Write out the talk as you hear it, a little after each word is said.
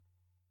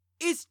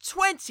Is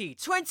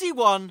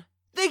 2021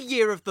 the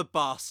year of the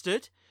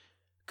bastard?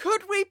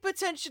 Could we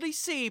potentially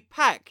see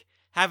Pac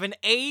have an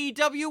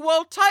AEW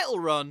World title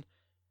run?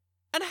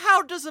 And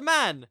how does a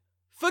man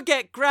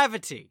forget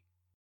gravity?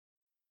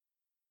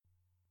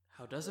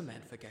 How does a man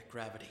forget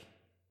gravity?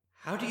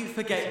 How do you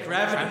forget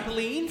gravity?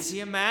 Trampolines? Is he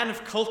a man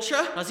of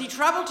culture? Does he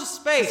travel to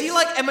space? Is he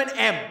like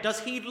Eminem?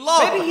 Does he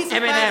love Maybe he's a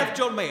Eminem? fan of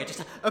John Mayer.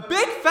 Just a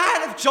big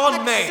fan of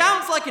John Mayer.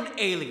 Sounds like an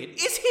alien.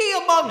 Is he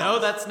among us? No,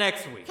 that's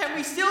next week. Can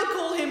we still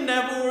call him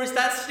Neville, or is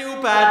that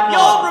still bad?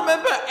 Y'all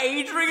remember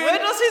Adrian? Where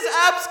does his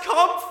abs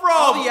come from?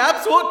 Oh, the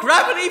abs what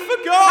gravity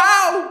forgot.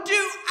 How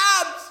do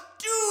abs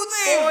do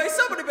this? Boy,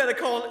 somebody better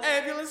call an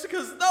ambulance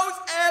because those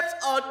abs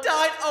are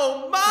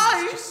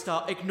dynamite. Just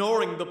start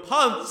ignoring the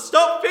puns.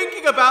 Stop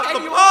thinking about Can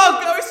the you puns.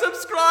 all go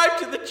subscribe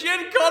to the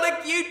Gin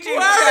Conic YouTube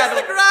Where channel?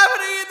 is the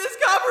gravity in this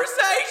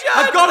conversation?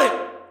 I've got it.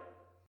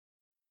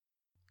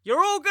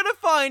 You're all gonna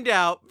find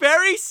out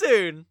very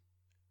soon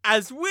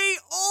as we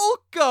all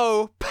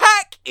go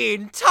back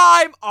in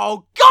time.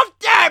 Oh, god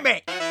damn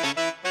it!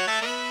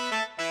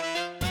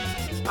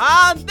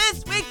 On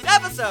this week's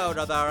episode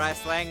of the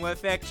Wrestling with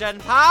Fiction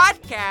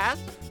podcast,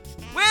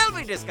 we'll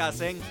be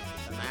discussing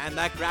the man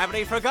that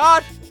gravity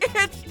forgot.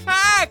 It's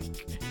Pac!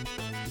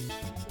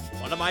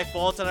 What are my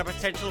thoughts on a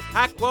potential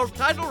Pac World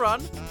title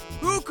run?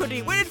 Who could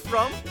he win it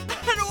from?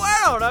 And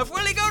where on earth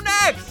will he go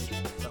next?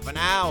 So for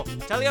now,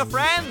 tell your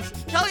friends,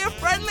 tell your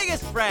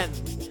friendliest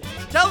friends,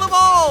 tell them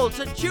all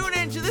to tune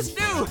in to this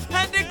new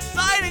and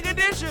exciting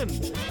edition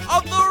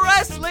of the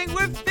Wrestling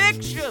with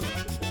Fiction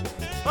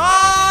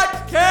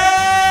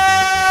podcast!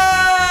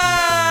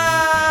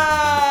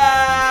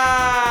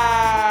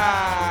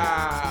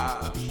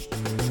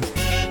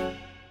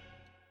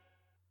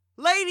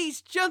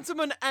 Ladies,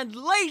 gentlemen, and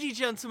lady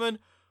gentlemen,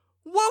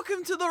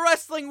 welcome to the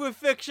Wrestling with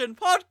Fiction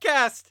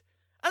podcast.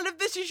 And if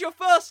this is your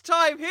first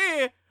time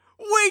here,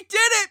 we did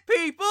it,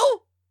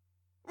 people!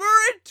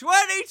 We're in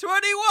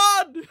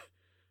 2021!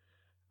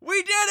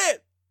 We did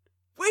it!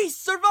 We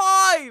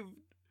survived!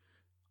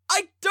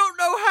 I don't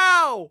know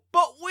how,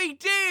 but we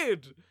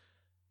did!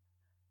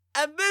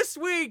 And this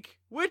week,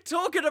 we're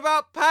talking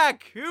about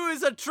Pac, who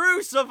is a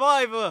true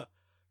survivor.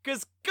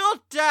 Cause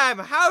goddamn,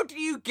 how do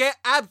you get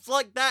abs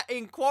like that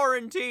in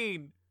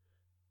quarantine?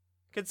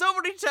 Can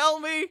somebody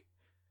tell me?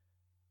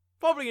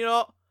 Probably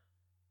not.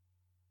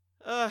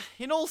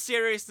 In all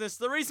seriousness,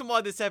 the reason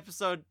why this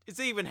episode is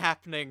even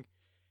happening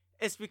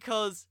is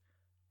because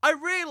I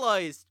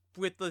realized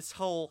with this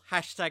whole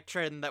hashtag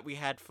trend that we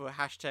had for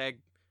hashtag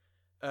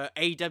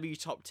AW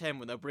Top 10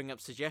 when they'll bring up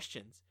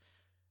suggestions,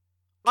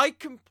 I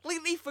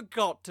completely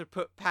forgot to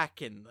put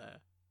Pac in there.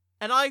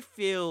 And I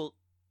feel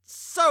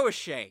so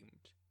ashamed.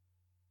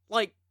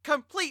 Like,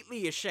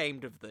 completely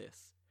ashamed of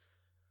this.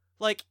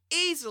 Like,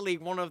 easily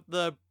one of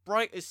the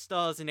brightest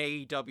stars in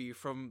AEW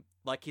from,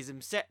 like, his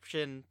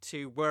inception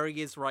to where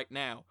he is right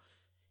now.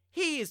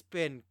 He has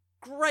been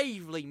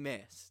gravely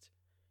missed.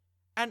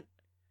 And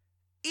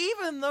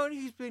even though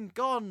he's been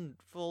gone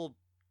for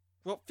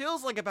what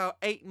feels like about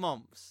 8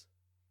 months,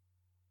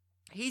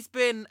 he's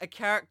been a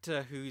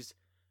character who's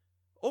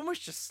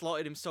almost just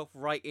slotted himself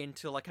right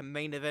into, like, a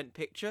main event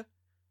picture.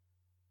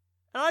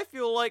 And I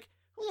feel like,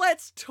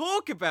 let's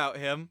talk about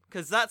him,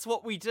 because that's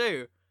what we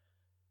do.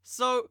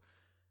 So,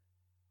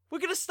 we're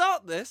going to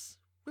start this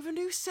with a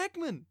new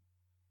segment,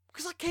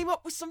 because I came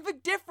up with something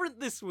different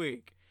this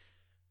week.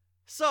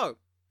 So,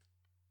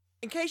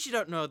 in case you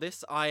don't know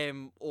this, I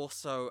am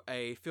also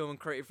a film and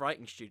creative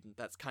writing student.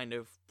 That's kind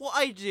of what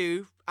I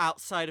do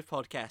outside of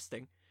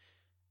podcasting.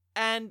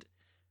 And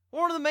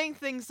one of the main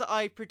things that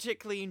I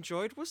particularly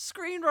enjoyed was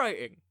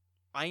screenwriting.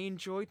 I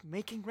enjoyed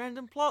making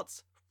random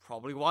plots,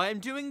 probably why I'm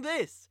doing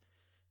this.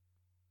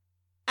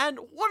 And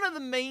one of the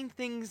main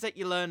things that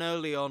you learn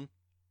early on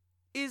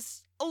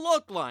is a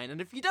logline.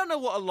 And if you don't know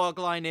what a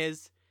logline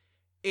is,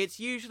 it's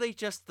usually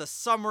just the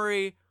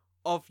summary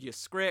of your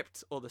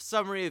script or the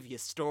summary of your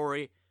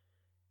story.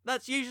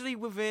 That's usually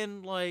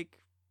within,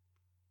 like,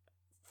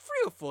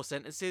 3 or 4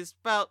 sentences,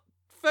 about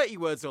 30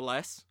 words or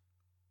less.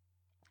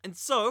 And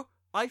so,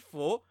 I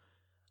thought,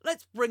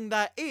 let's bring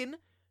that in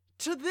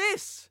to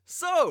this.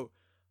 So,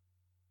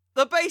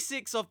 the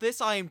basics of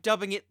this, I am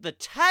dubbing it the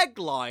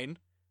tagline.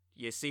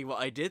 You see what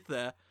I did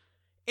there?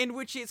 In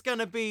which it's going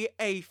to be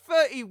a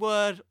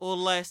 30-word or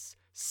less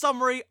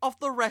summary of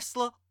the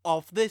wrestler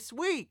of this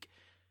week.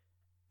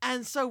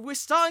 And so we're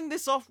starting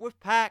this off with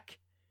Pac.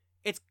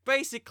 It's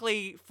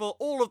basically for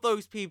all of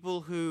those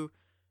people who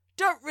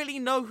don't really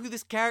know who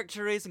this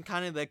character is and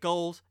kind of their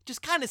goals,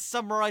 just kind of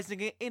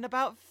summarizing it in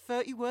about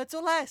 30 words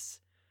or less.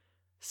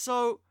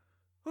 So,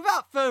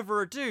 without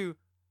further ado,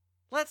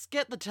 let's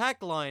get the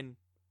tagline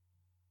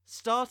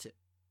started.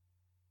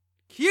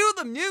 Cue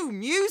the new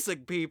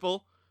music,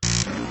 people!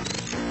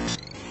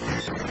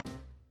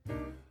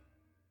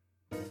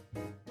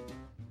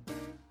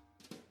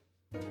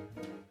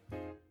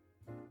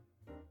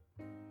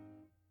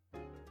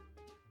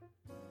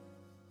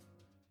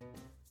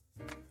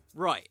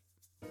 Right,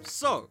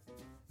 so,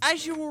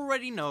 as you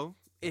already know,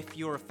 if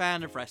you're a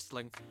fan of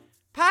wrestling,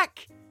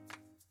 Pac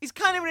is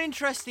kind kind of an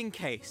interesting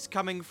case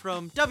coming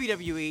from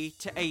WWE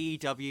to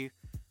AEW,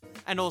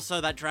 and also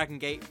that Dragon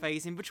Gate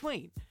phase in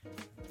between.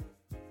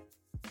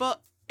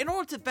 But in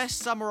order to best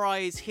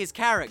summarize his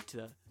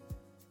character,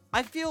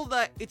 I feel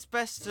that it's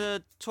best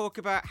to talk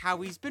about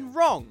how he's been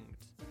wronged,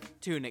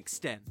 to an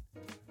extent.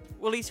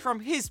 Well, at least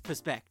from his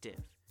perspective.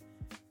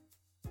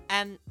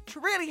 And to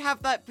really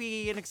have that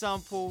be an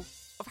example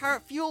of how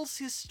it fuels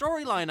his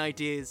storyline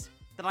ideas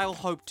that I will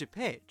hope to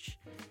pitch.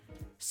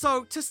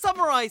 So, to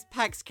summarize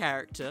Pac's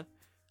character,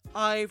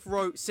 I've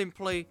wrote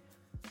simply,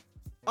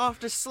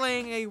 after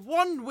slaying a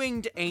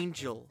one-winged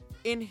angel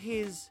in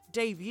his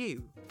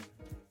debut,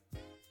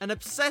 an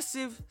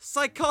obsessive,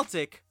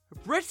 psychotic,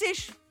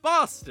 British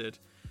bastard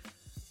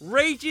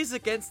rages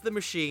against the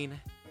machine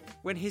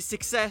when his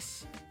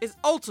success is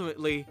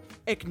ultimately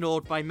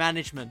ignored by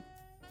management.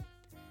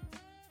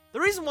 The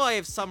reason why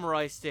I've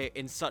summarized it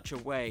in such a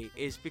way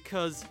is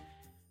because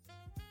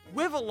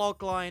with a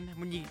logline,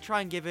 when you try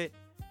and give it,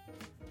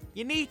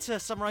 you need to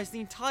summarize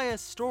the entire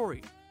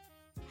story.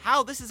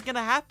 How this is going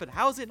to happen,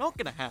 how is it not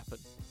going to happen?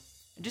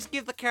 And just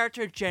give the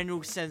character a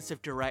general sense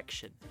of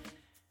direction.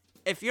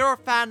 If you're a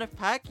fan of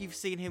Pac, you've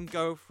seen him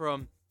go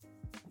from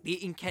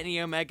beating Kenny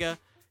Omega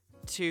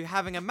to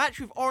having a match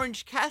with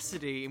Orange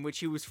Cassidy in which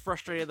he was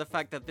frustrated at the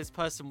fact that this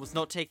person was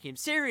not taking him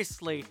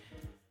seriously,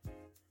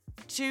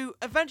 to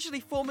eventually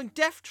forming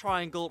Death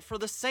Triangle for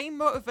the same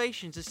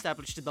motivations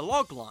established in the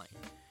logline.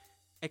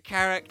 A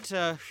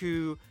character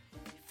who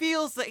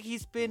feels that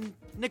he's been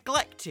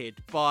neglected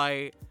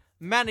by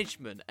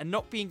management and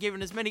not being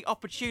given as many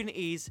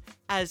opportunities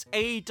as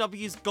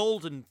AEW's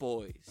Golden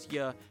Boys,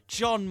 your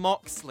Jon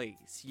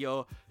Moxleys,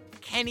 your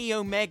Kenny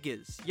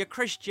Omegas, your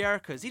Chris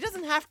Jerichos. He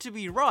doesn't have to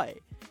be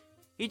right.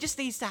 He just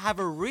needs to have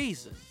a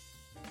reason.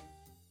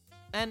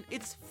 And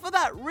it's for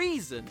that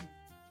reason,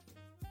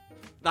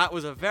 that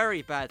was a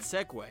very bad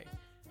segue,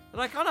 that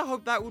I kind of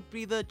hope that would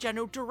be the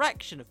general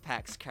direction of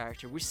Pac's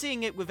character. We're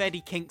seeing it with Eddie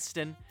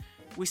Kingston.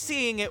 We're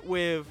seeing it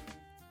with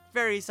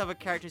various other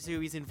characters who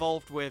he's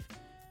involved with.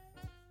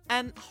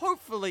 And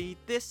hopefully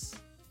this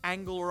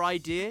angle or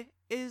idea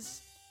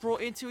is brought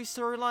into his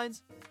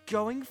storylines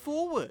going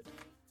forward.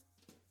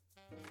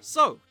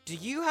 So, do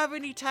you have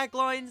any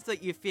taglines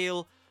that you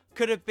feel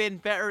could have been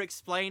better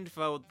explained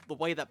for the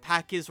way that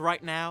Pac is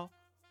right now?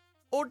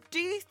 Or do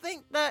you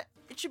think that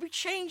it should be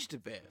changed a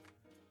bit?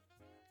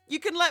 You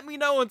can let me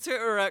know on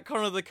Twitter at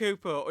Connor the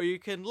Cooper, or you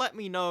can let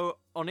me know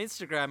on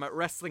Instagram at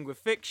Wrestling with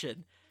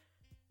Fiction.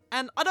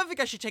 And I don't think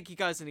I should take you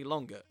guys any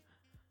longer.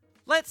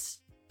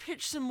 Let's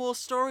pitch some more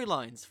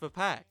storylines for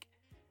Pac.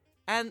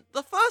 And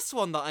the first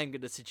one that I'm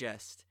going to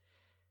suggest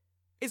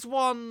is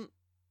one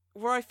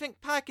where I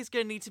think Pac is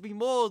going to need to be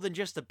more than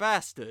just a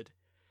bastard.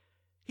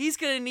 He's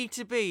going to need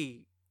to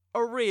be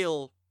a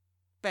real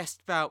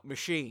best bout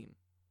machine.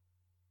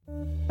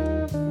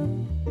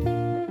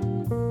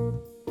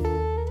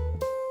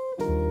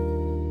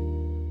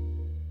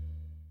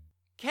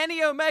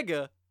 Kenny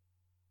Omega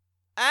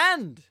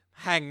and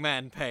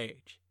Hangman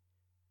Page.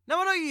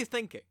 Now I know you're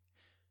thinking,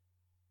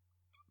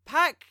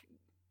 Pac,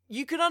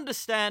 you can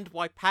understand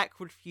why Pac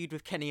would feud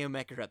with Kenny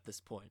Omega at this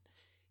point.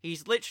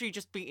 He's literally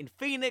just beaten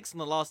Phoenix in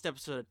the last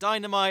episode of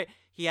Dynamite,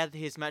 he had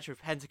his match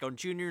with Pentagon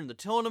Jr. in the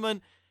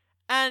tournament,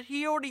 and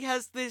he already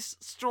has this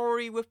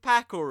story with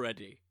Pac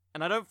already.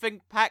 And I don't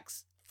think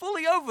Pac's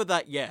fully over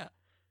that yet,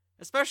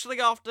 especially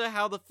after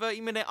how the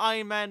 30-minute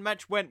Iron Man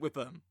match went with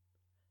him.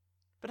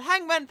 But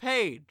Hangman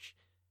Page,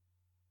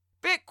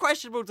 bit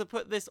questionable to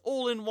put this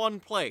all in one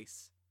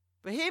place,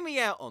 but hear me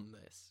out on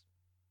this.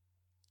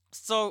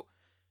 So,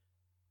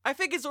 I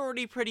think it's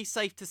already pretty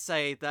safe to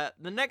say that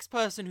the next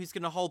person who's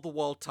going to hold the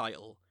world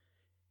title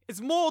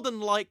is more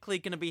than likely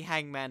going to be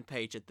Hangman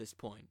Page at this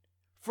point.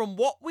 From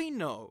what we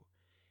know,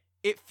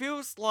 it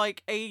feels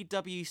like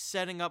AEW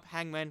setting up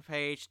Hangman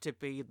Page to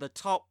be the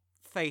top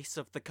face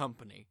of the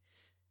company.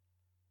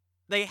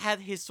 They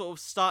had his sort of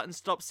start and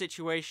stop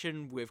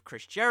situation with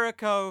Chris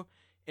Jericho,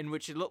 in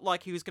which it looked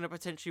like he was going to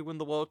potentially win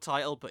the world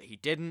title, but he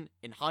didn't.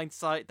 In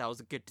hindsight, that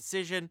was a good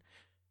decision.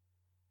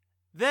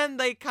 Then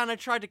they kind of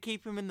tried to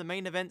keep him in the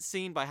main event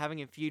scene by having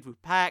him feud with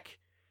Pac,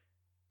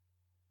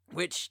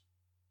 which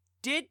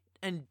did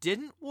and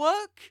didn't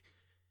work.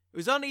 It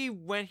was only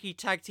when he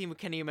tag teamed with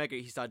Kenny Omega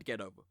he started to get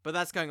over, but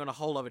that's going on a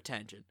whole other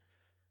tangent.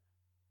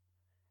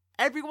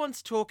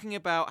 Everyone's talking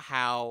about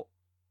how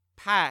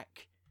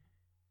Pac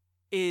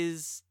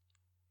is,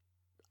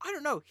 I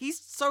don't know, he's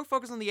so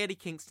focused on the Eddie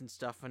Kingston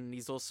stuff, and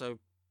he's also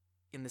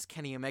in this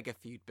Kenny Omega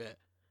feud bit.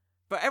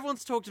 But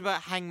everyone's talked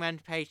about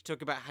Hangman Page,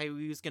 talking about how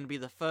he was going to be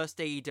the first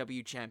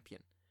AEW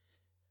champion.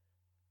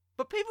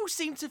 But people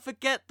seem to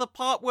forget the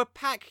part where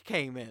Pac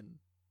came in,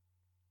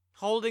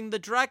 holding the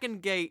Dragon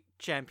Gate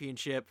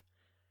championship,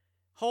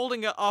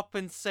 holding it up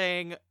and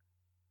saying,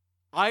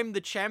 "I'm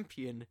the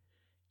champion,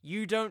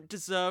 you don't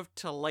deserve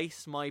to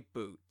lace my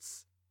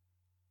boots."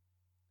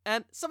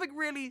 And something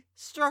really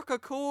struck a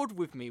chord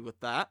with me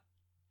with that.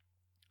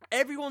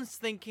 Everyone's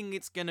thinking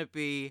it's going to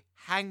be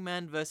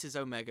Hangman versus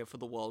Omega for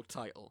the world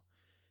title.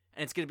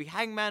 And it's going to be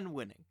Hangman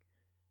winning.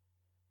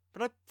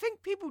 But I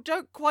think people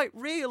don't quite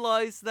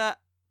realize that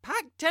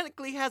Pac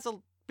technically has a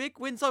big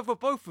wins over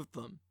both of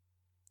them.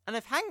 And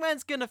if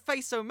Hangman's gonna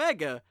face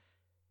Omega,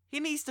 he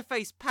needs to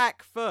face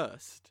Pac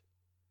first.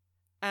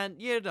 And,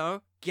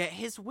 get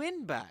his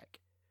win back.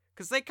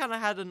 Because they kind of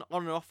had an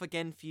on and off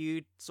again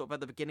feud, sort of at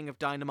the beginning of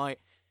Dynamite.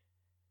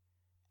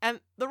 And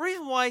the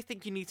reason why I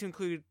think you need to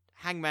include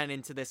Hangman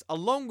into this,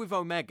 along with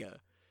Omega,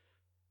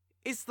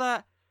 is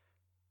that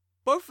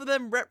both of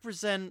them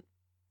represent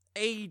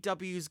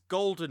AEW's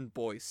golden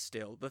boys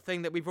still, the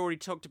thing that we've already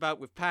talked about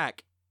with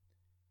Pac.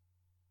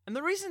 And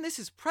the reason this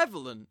is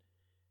prevalent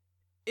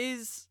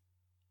is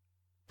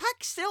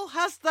Pac still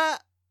has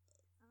that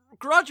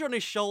grudge on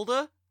his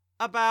shoulder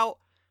about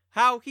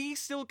how he's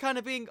still kind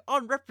of being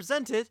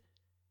unrepresented,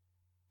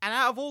 and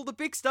out of all the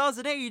big stars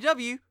in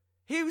AEW,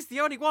 he was the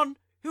only one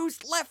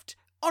who's left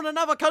on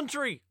another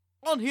country,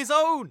 on his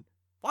own.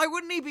 Why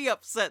wouldn't he be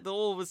upset that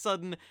all of a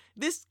sudden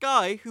this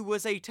guy who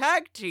was a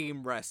tag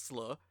team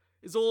wrestler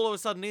is all of a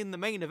sudden in the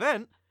main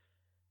event,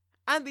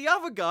 and the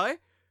other guy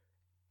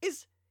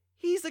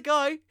he's the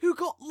guy who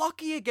got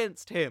lucky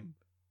against him.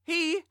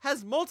 He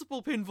has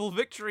multiple pinfall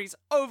victories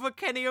over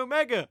Kenny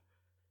Omega.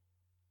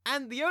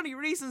 And the only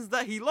reasons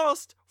that he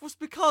lost was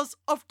because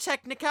of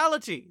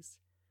technicalities.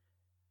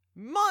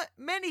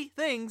 Many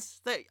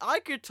things that I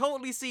could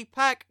totally see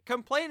Pac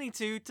complaining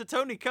to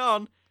Tony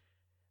Khan,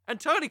 and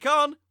Tony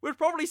Khan would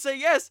probably say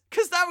yes,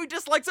 because now he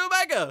dislikes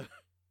Omega.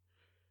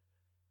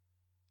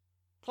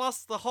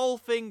 Plus the whole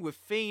thing with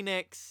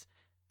Phoenix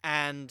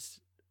and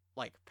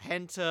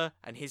Penta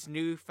and his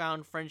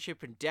newfound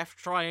friendship in Death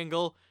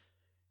Triangle.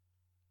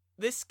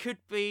 This could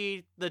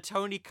be the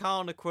Tony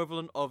Khan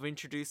equivalent of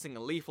introducing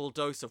a lethal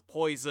dose of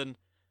poison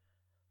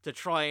to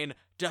try and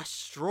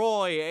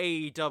destroy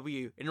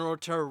AEW in order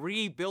to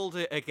rebuild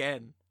it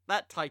again.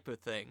 That type of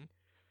thing.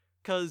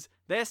 Because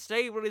their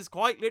stable is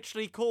quite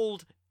literally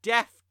called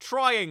Death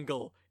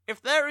Triangle.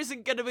 If there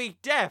isn't going to be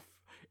death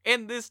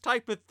in this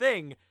type of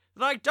thing,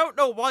 then I don't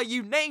know why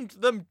you named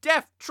them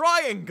Death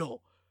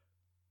Triangle.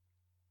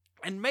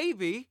 And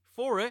maybe,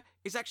 for it,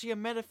 is actually a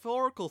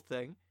metaphorical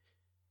thing,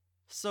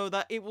 so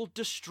that it will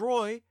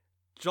destroy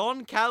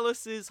John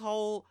Callis'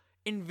 whole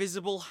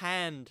invisible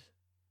hand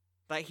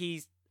that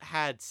he's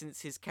had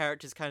since his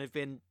character's kind of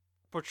been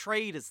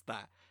portrayed as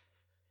that.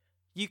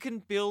 You can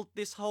build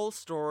this whole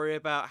story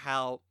about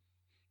how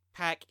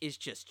Pac is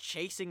just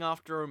chasing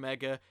after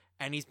Omega,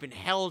 and he's been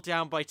held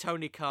down by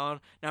Tony Khan.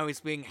 Now he's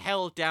being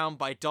held down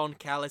by Don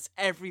Callis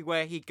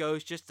everywhere he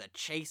goes just to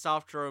chase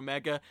after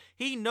Omega.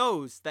 He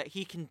knows that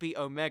he can beat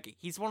Omega.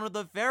 He's one of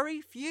the very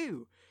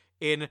few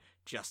in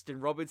Justin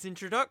Roberts'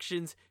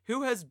 introductions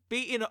who has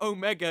beaten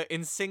Omega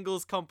in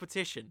singles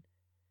competition.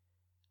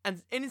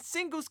 And in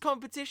singles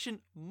competition,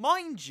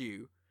 mind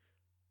you,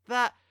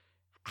 that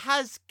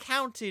has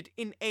counted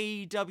in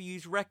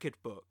AEW's record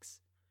books.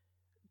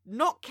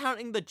 Not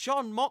counting the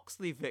Jon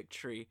Moxley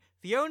victory,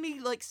 the only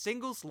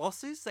singles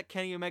losses that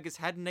Kenny Omega's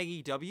had in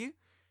AEW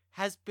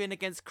has been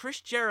against Chris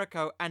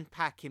Jericho and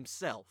Pac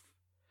himself.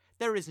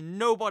 There is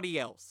nobody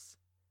else.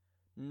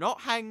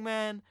 Not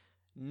Hangman,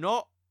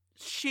 not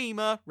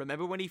Shima.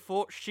 Remember when he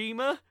fought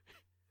Shima?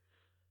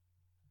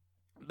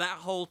 That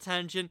whole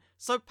tangent.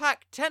 So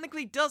Pac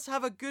technically does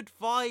have a good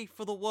vie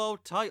for the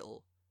world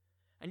title.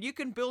 And you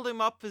can build him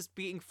up as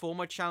beating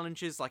former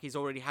challengers like he's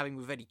already having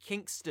with Eddie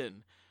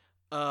Kingston.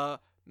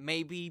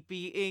 Maybe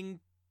beating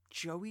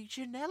Joey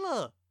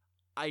Janela.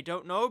 I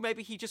don't know,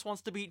 maybe he just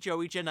wants to beat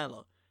Joey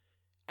Janela.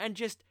 And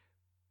just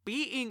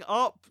beating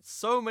up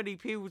so many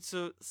people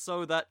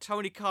so that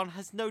Tony Khan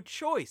has no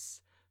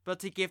choice but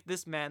to give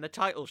this man a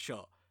title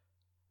shot.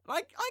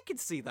 I can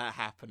see that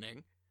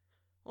happening.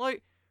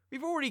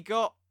 We've already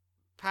got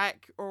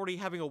Pac already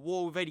having a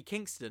war with Eddie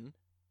Kingston,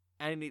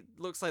 and it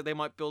looks like they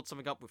might build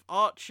something up with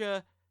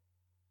Archer.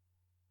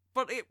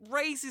 But it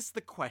raises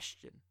the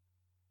question.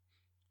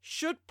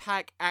 Should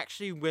Pac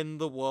actually win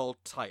the world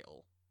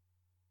title?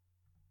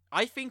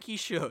 I think he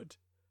should.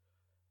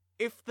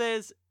 If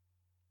there's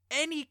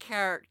any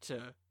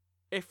character,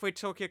 if we're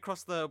talking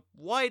across the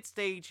wide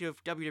stage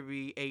of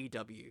WWE,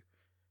 AEW,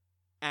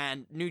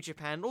 and New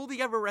Japan, all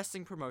the other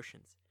wrestling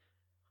promotions,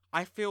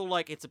 I feel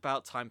like it's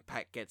about time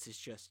Pac gets his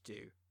just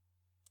due.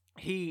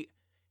 He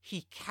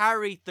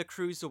carried the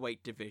cruiserweight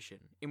division,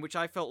 in which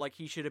I felt like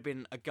he should have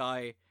been a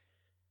guy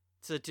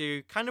to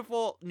do kind of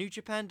what New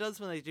Japan does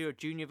when they do a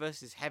junior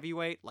versus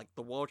heavyweight, like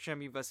the world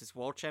champion versus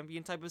world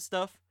champion type of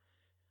stuff.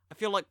 I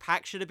feel like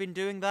Pac should have been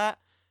doing that.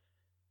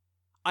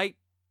 I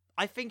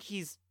think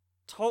he's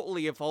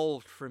totally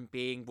evolved from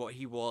being what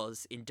he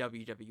was in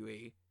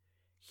WWE.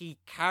 He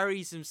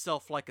carries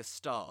himself like a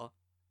star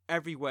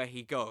everywhere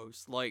he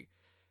goes.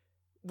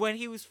 When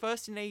he was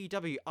first in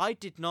AEW, I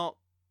did not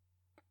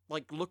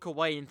look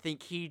away and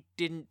think he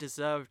didn't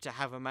deserve to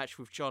have a match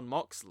with Jon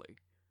Moxley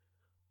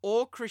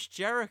or Chris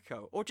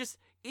Jericho, or just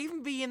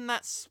even be in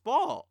that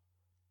spot.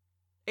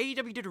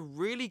 AEW did a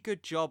really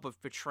good job of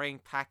portraying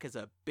Pac as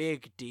a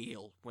big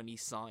deal when he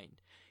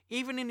signed.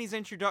 Even in his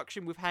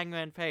introduction with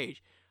Hangman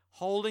Page,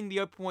 holding the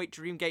Openweight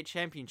Dreamgate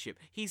Championship,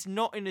 he's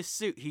not in a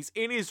suit, he's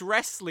in his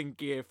wrestling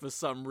gear for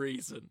some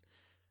reason.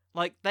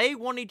 Like, they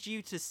wanted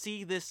you to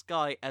see this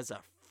guy as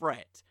a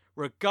threat,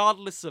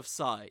 regardless of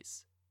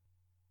size.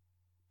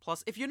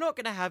 Plus, if you're not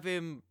going to have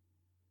him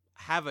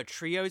have a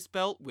trios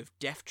belt with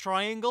Death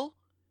Triangle,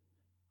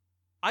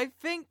 I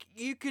think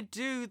you could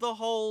do the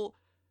whole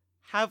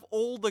have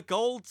all the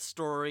gold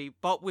story,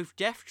 but with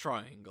Death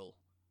Triangle.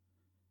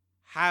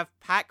 Have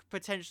Pac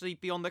potentially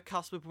be on the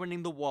cusp of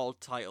winning the world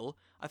title.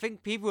 I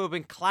think people have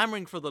been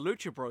clamoring for the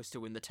Lucha Bros to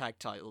win the tag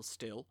titles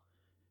still.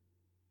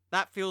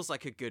 That feels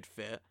like a good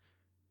fit.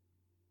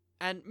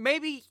 And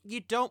maybe you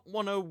don't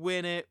want to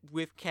win it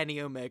with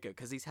Kenny Omega,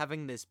 because he's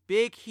having this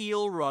big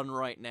heel run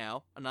right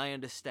now, and I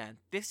understand.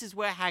 This is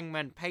where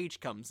Hangman Page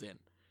comes in.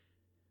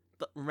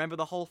 Remember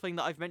the whole thing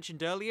that I've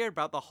mentioned earlier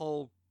about the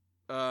whole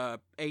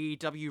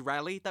AEW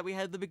rally that we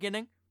had at the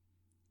beginning?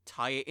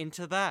 Tie it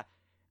into that.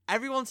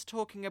 Everyone's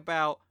talking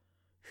about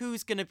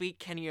who's going to beat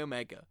Kenny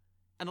Omega,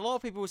 and a lot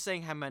of people were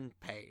saying Hangman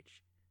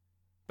Page.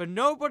 But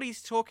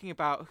nobody's talking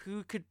about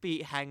who could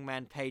beat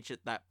Hangman Page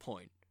at that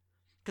point.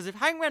 Because if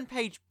Hangman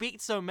Page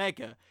beats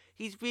Omega,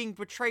 he's being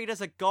portrayed as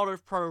a god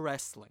of pro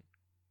wrestling.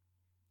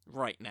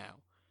 Right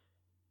now.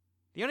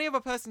 The only other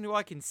person who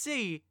I can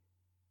see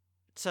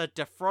to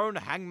dethrone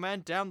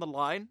Hangman down the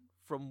line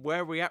from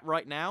where we're at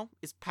right now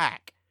is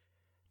Pac.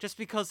 Just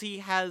because he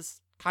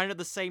has kind of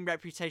the same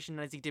reputation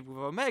as he did with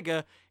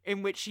Omega,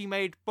 in which he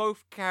made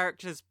both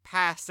characters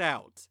pass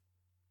out.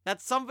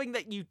 That's something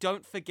that you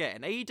don't forget,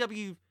 and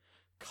AEW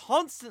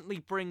constantly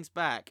brings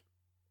back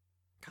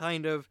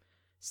kind of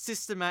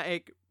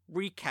systematic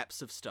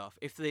recaps of stuff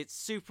if it's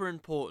super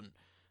important.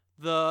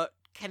 The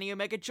Kenny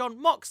Omega John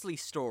Moxley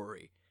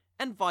story,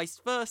 and vice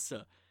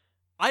versa.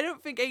 I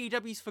don't think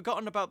AEW's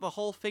forgotten about the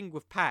whole thing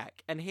with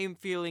Pac and him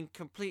feeling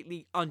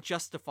completely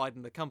unjustified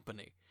in the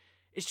company.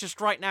 It's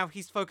just right now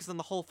he's focused on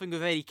the whole thing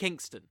with Eddie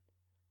Kingston.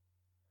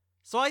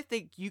 So I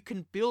think you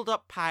can build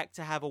up Pac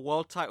to have a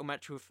world title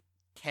match with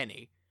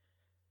Kenny.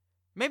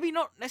 Maybe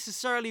not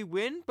necessarily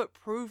win, but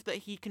prove that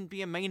he can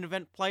be a main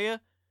event player.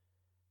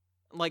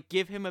 Like,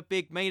 give him a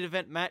big main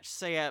event match,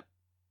 say I'm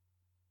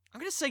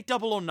going to say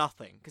Double or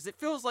Nothing, because it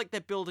feels like they're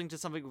building to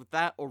something with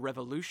that, or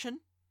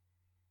Revolution.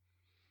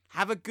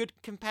 Have a good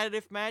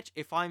competitive match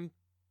if I'm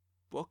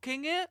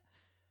booking it.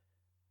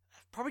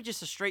 Probably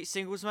just a straight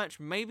singles match.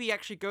 Maybe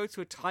actually go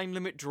to a time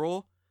limit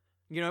draw.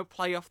 You know,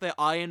 play off their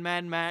Iron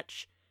Man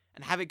match,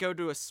 and have it go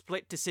to a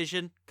split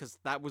decision, because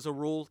that was a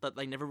rule that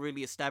they never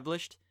really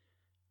established.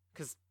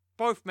 Because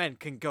both men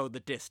can go the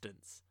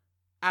distance.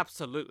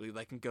 Absolutely,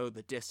 they can go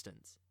the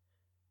distance.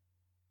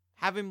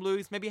 Have him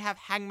lose, maybe have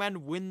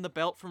Hangman win the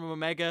belt from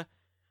Omega,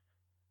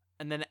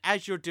 and then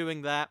as you're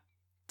doing that,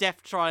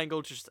 Death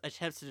Triangle just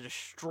attempts to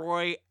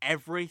destroy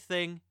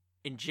everything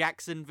in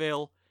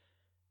Jacksonville,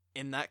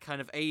 in that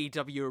kind of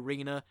AEW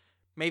arena.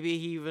 Maybe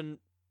he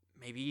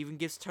even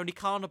gives Tony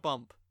Khan a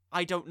bump.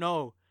 I don't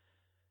know.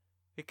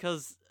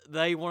 Because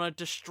they want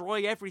to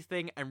destroy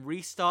everything and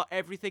restart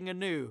everything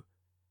anew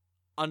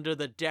under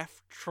the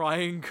Death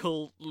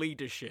Triangle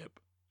leadership.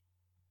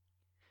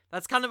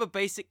 That's kind of a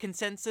basic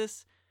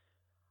consensus.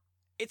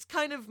 It's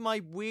kind of my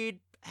weird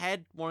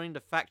head wanting to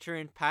factor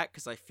in Pac,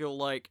 because I feel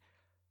like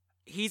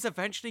he's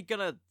eventually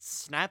gonna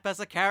snap as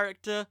a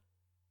character.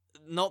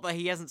 Not that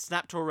he hasn't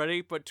snapped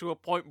already, but to a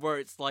point where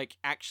it's like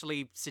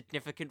actually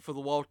significant for the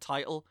world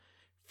title.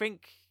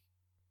 Think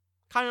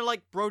kind of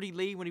like Brody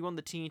Lee when he won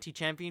the TNT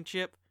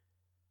Championship,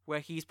 where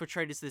he's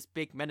portrayed as this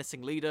big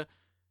menacing leader.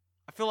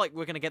 I feel like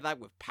we're gonna get that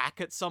with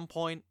Pac at some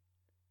point.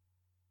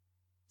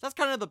 That's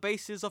kind of the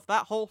basis of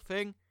that whole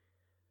thing.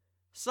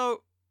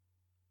 So,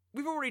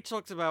 we've already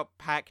talked about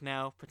Pac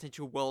now,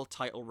 potential world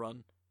title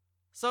run.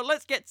 So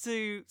let's get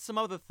to some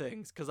other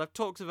things, because I've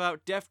talked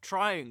about Death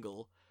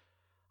Triangle.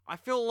 I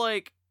feel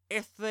like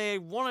if they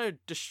want to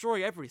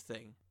destroy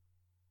everything,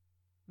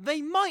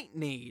 they might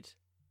need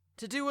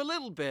to do a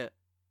little bit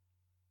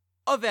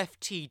of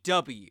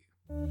FTW.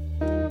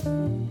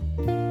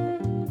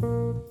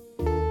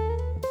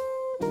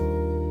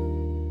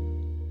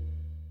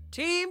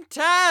 Team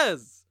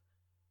Taz!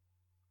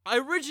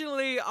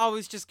 Originally, I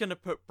was just gonna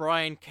put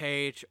Brian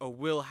Cage or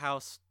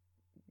Wheelhouse?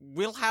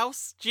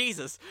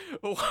 Jesus!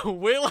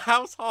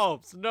 Wheelhouse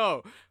Hobbs!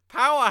 No!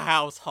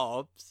 Powerhouse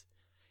Hobbs!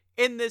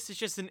 In this is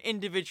just an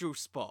individual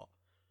spot.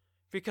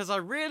 Because I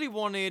really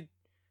wanted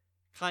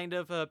kind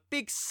of a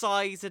big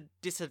size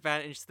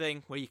disadvantage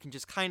thing where you can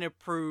just kind of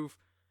prove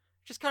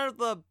just kind of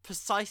the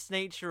precise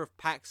nature of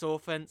Pac's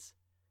offense.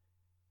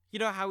 You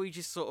know how he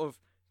just sort of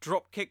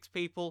drop kicks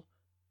people?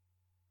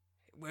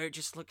 Where it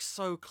just looks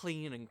so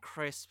clean and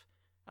crisp.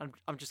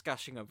 I'm just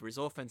gushing over his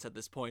offense at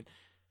this point.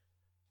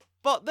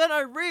 But then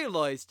I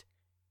realized,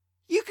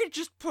 you could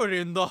just put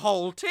in the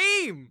whole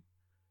team!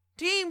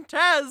 Team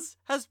Taz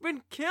has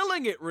been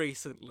killing it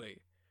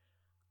recently.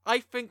 I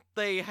think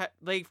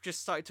they've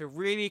just started to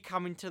really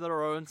come into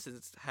their own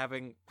since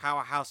having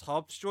Powerhouse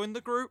Hobbs join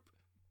the group.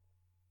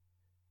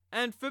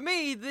 And for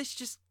me, this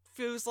just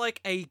feels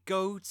like a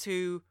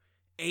go-to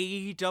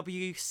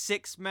AEW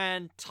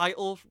six-man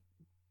title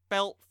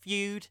belt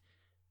feud.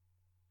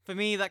 For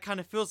me, that kind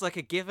of feels like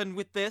a given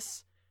with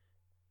this.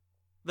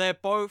 They're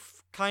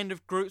both kind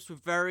of groups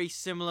with very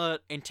similar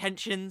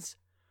intentions,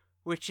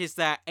 which is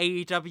that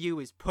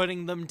AEW is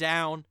putting them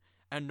down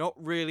and not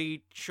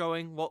really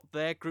showing what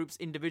their groups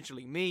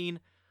individually mean,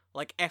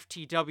 like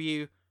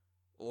FTW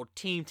or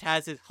Team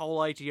Taz's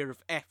whole idea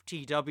of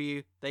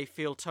FTW. They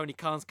feel Tony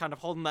Khan's kind of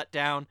holding that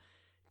down.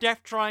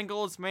 Death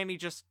Triangle is mainly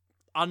just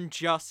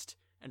unjust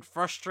and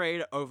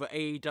frustrated over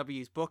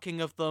AEW's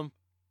booking of them.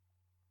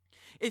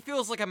 It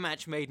feels like a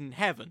match made in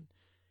heaven.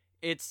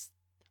 It's,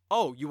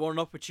 oh, you want an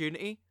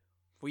opportunity?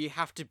 Well, you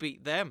have to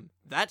beat them.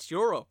 That's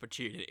your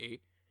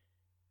opportunity.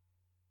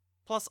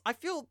 Plus, I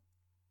feel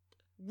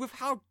with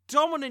how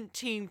dominant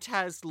Team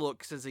Taz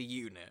looks as a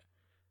unit,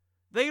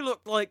 they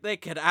look like they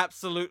could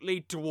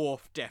absolutely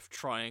dwarf Death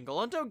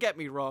Triangle. And don't get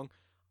me wrong,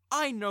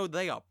 I know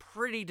they are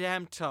pretty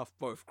damn tough,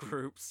 both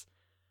groups.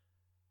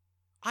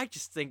 I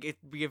just think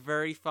it'd be a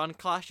very fun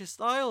clash of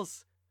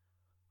styles.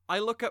 I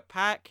look at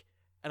Pac,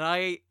 and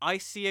I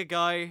see a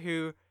guy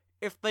who,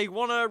 if they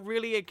want to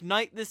really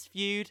ignite this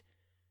feud,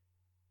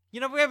 we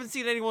haven't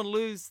seen anyone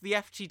lose the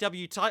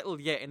FTW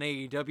title yet in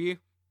AEW.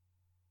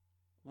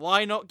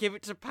 Why not give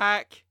it to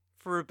Pac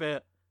for a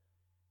bit?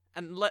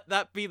 And let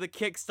that be the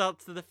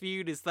kickstart to the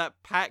feud, is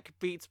that Pac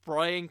beats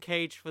Brian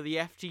Cage for the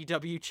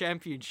FTW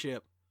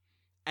Championship.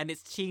 And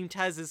it's Team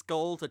Taz's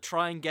goal to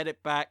try and get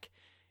it back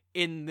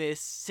in this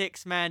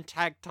 6-man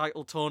tag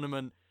title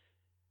tournament.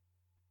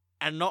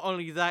 And not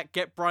only that,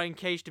 get Brian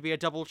Cage to be a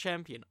double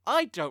champion.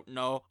 I don't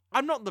know.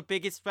 I'm not the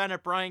biggest fan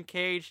of Brian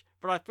Cage,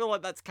 but I feel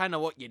like that's kind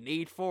of what you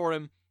need for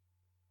him.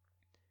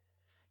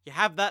 You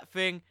have that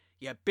thing,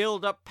 you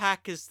build up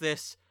Pac as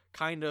this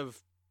kind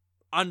of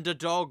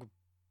underdog,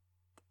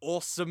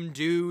 awesome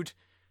dude,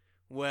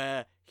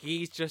 where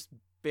he's just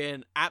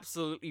been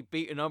absolutely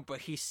beaten up,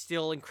 but he's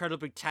still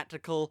incredibly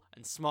tactical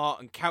and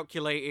smart and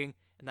calculating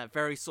in that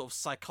very sort of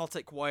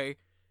psychotic way,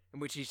 in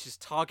which he's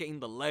just targeting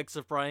the legs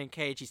of Brian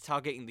Cage, he's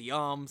targeting the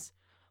arms,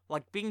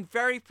 like being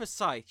very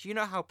precise. You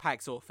know how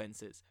Pac's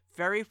offense is.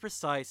 Very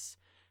precise,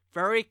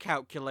 very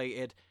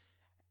calculated,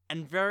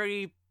 and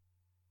very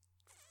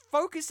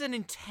focused and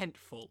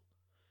intentful.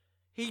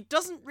 He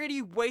doesn't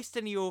really waste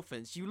any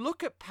offense. You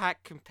look at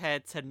Pac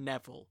compared to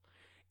Neville.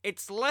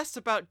 It's less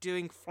about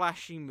doing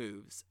flashy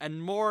moves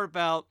and more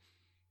about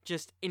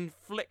just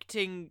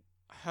inflicting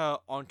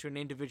hurt onto an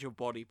individual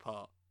body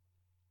part.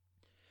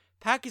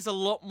 Pac is a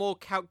lot more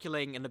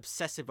calculating and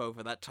obsessive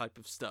over that type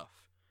of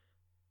stuff.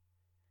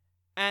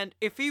 And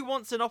if he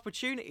wants an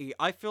opportunity,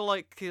 I feel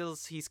like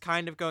he's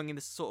kind of going in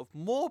this sort of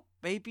more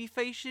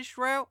babyface-ish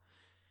route.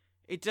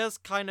 It does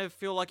kind of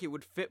feel like it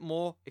would fit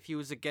more if he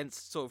was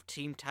against sort of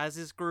Team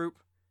Taz's group.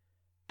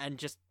 And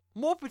just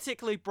more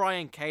particularly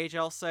Brian Cage,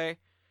 I'll say.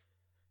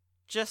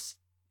 Just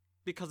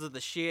because of the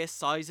sheer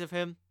size of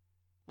him.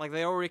 Like,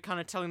 they're already kind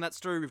of telling that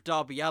story with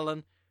Darby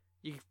Allin.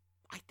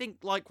 I think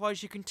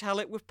likewise you can tell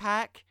it with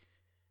Pac.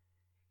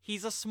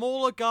 He's a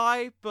smaller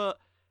guy, but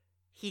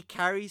he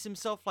carries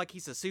himself like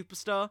he's a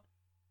superstar.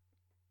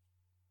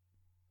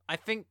 I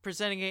think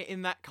presenting it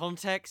in that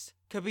context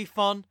could be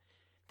fun.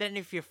 Then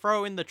if you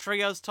throw in the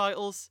trios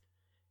titles,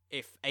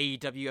 if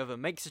AEW ever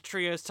makes a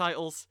trios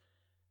titles,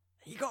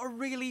 you got a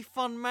really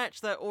fun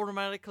match that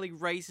automatically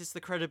raises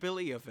the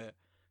credibility of it.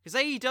 Because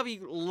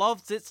AEW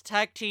loves its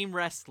tag team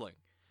wrestling.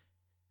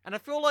 And I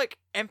feel like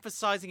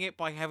emphasizing it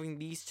by having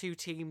these two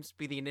teams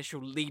be the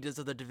initial leaders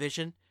of the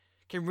division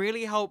can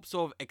really help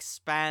sort of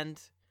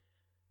expand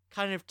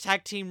kind of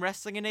tag team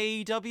wrestling in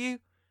AEW.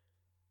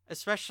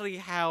 Especially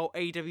how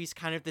AEW is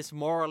kind of this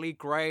morally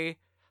grey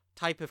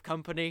type of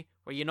company,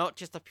 where you're not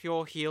just a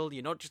pure heel,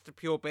 you're not just a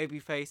pure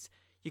babyface,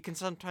 you can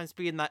sometimes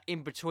be in that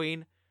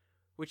in-between,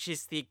 which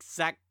is the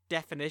exact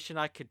definition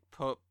I could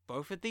put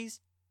both of these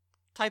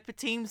type of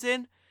teams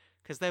in,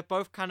 because they're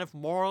both kind of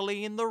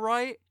morally in the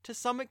right to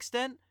some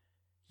extent.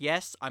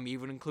 Yes, I'm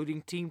even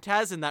including Team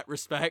Taz in that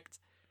respect.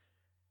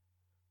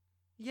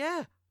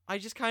 Yeah, I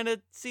just kind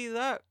of see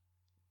that,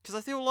 because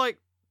I feel like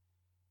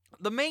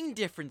the main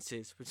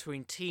differences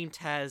between Team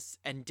Taz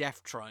and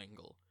Death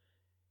Triangle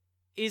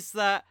is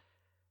that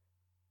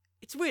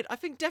it's weird. I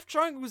think Death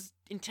Triangle's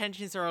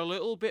intentions are a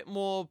little bit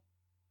more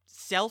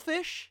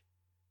selfish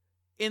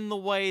in the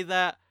way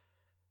that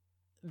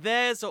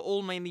theirs are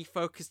all mainly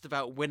focused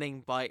about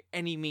winning by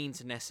any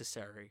means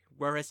necessary,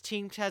 whereas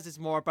Team Taz is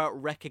more about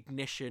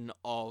recognition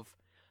of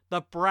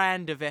the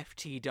brand of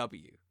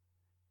FTW.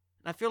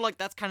 And I feel like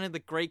that's kind of the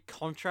great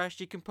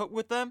contrast you can put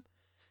with them.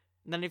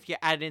 And then if you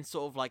add in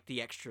sort of like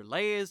the extra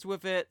layers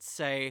with it,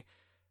 say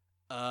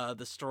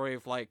the story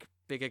of like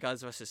bigger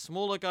guys versus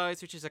smaller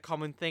guys, which is a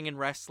common thing in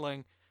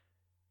wrestling,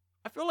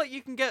 I feel like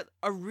you can get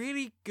a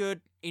really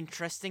good,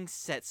 interesting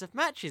sets of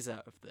matches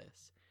out of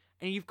this.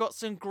 And you've got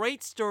some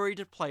great story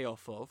to play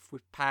off of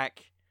with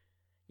Pac,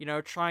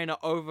 trying to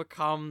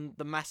overcome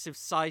the massive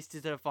size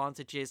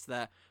disadvantages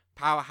that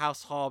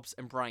Powerhouse Hobbs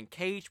and Brian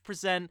Cage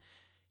present.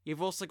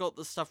 You've also got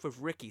the stuff with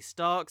Ricky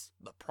Starks.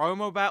 The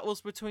promo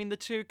battles between the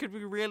two could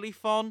be really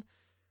fun,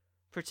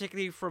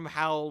 particularly from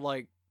how,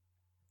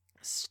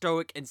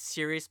 stoic and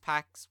serious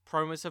Pac's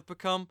promos have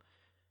become.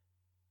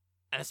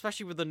 And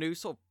especially with the new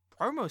sort of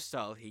promo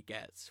style he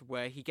gets,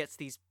 where he gets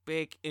these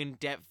big,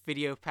 in-depth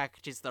video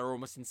packages that are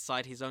almost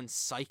inside his own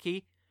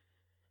psyche.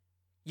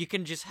 You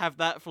can just have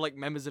that for, like,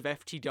 members of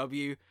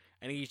FTW,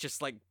 and he's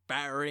just, like,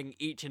 battering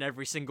each and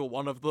every single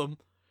one of them.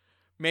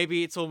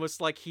 Maybe it's almost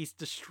like he's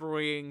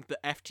destroying the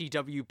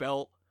FTW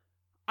belt.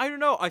 I don't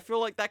know, I feel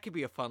like that could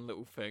be a fun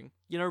little thing.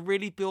 You know,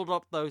 really build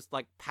up those,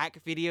 like,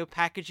 pack video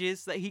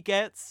packages that he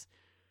gets.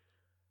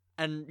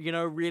 And, you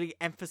know, really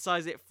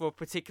emphasize it for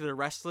particular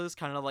wrestlers,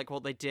 kind of like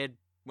what they did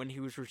when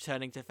he was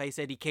returning to face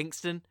Eddie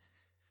Kingston.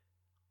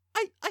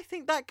 I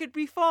think that could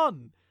be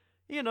fun.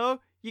 You know,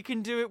 you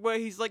can do it where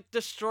he's, like,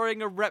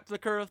 destroying a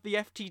replica of the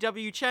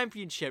FTW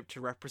Championship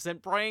to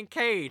represent Brian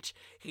Cage.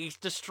 He's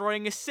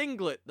destroying a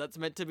singlet that's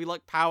meant to be,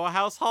 like,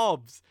 Powerhouse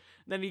Hobbs.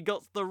 Then he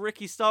got the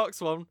Ricky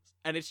Starks one,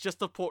 and it's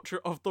just a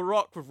portrait of The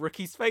Rock with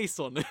Ricky's face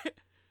on it.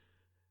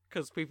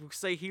 Because people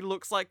say he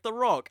looks like The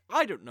Rock.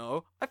 I don't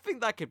know. I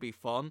think that could be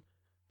fun.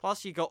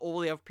 Plus, you got all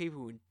the other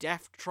people in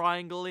Death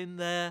Triangle in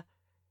there.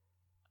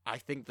 I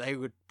think they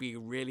would be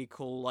really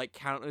cool, like,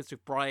 counters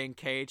with Brian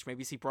Cage.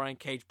 Maybe see Brian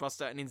Cage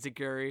bust out an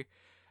enziguri,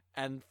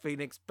 and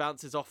Phoenix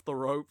bounces off the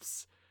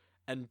ropes,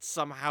 and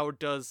somehow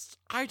does...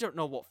 I don't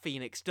know what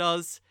Phoenix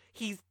does.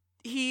 He's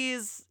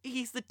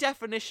the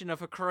definition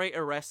of a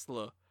creator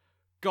wrestler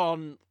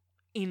gone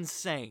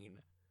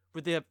insane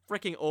with the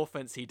freaking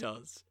offense he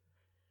does.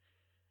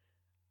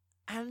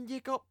 And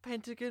you got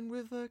Pentagon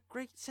with a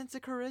great sense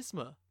of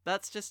charisma.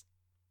 That's just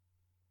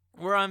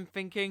where I'm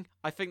thinking.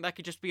 I think that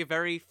could just be a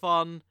very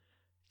fun,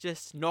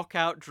 just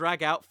knockout,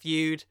 drag out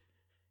feud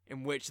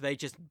in which they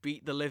just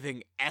beat the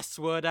living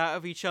S-word out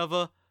of each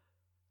other.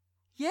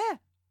 Yeah,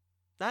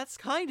 that's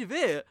kind of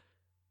it.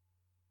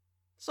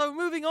 So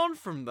moving on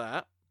from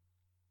that,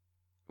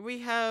 we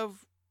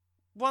have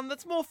one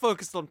that's more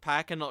focused on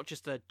Pac and not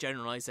just a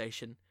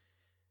generalization.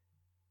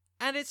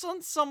 And it's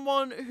on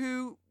someone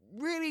who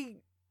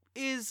really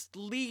is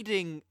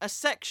leading a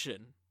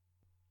section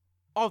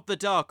of the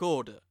Dark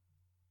Order.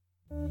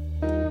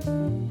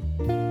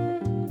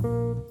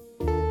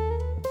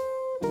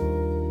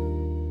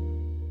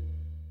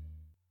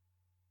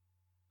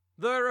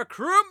 The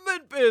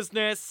recruitment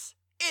business!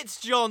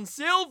 It's John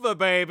Silver,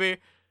 baby!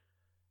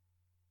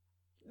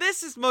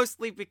 This is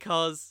mostly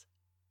because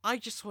I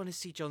just want to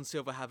see John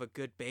Silver have a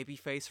good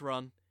babyface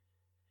run.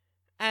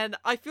 And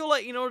I feel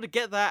like in order to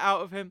get that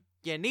out of him,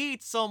 you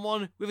need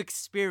someone with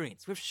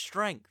experience, with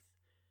strength.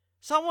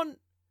 Someone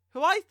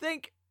who I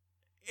think,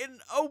 in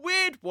a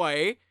weird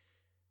way,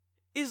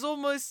 is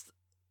almost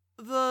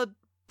the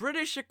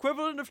British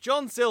equivalent of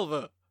John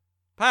Silver.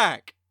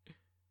 Pac.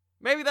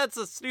 Maybe that's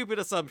a stupid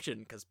assumption,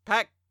 because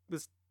Pac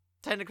was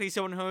technically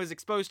someone who I was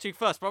exposed to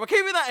first, but we'll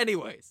keep with that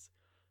anyways.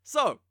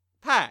 So,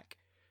 Pac.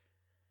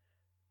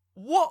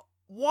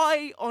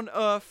 Why on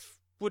earth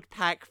would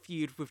Pac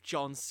feud with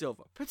John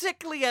Silver,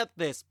 particularly at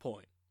this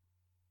point?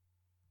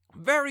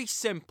 Very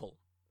simple.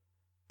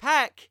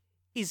 Pac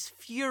is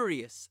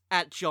furious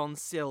at John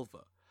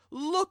Silver.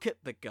 Look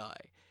at the guy.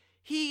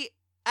 He,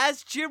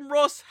 as Jim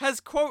Ross has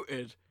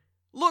quoted,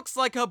 looks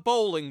like a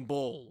bowling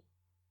ball.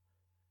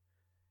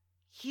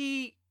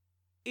 He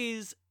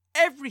is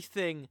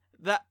everything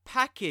that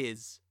Pac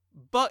is,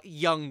 but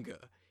younger.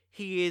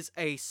 He is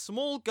a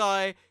small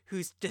guy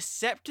who's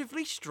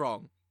deceptively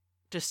strong,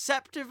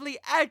 deceptively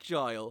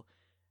agile,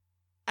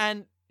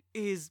 and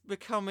is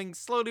becoming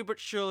slowly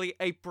but surely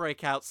a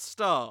breakout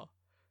star.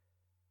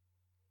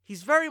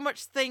 He's very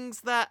much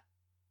things that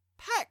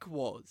Pac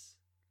was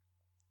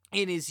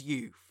in his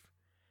youth.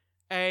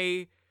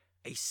 A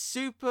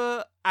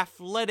super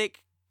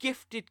athletic,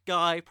 gifted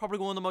guy, probably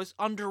one of the most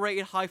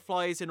underrated high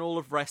flyers in all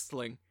of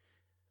wrestling,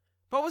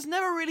 but was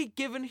never really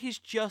given his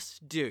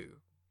just due.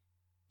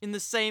 In the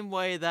same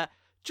way that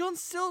John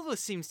Silver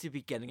seems to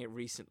be getting it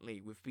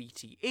recently with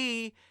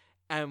BTE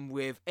and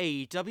with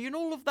AEW and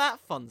all of that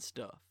fun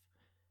stuff.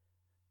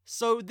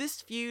 So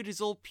this feud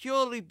is all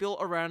purely built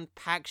around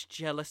Pac's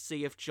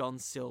jealousy of John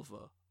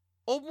Silver.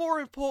 Or more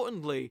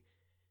importantly,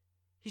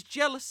 his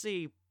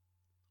jealousy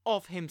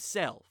of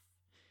himself.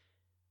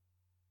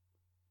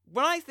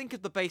 When I think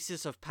of the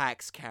basis of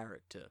Pac's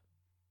character,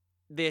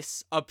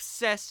 this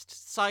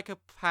obsessed,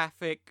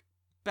 psychopathic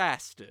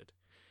bastard,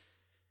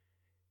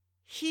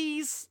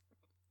 he's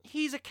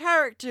a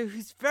character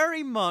who's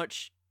very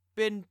much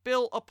been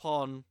built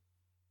upon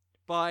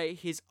by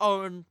his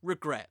own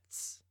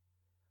regrets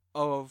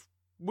of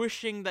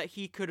wishing that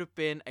he could have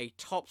been a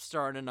top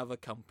star in another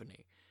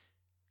company.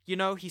 You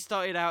know, he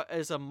started out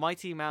as a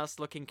Mighty Mouse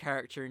looking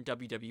character in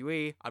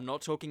WWE. I'm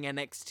not talking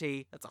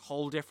NXT, that's a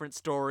whole different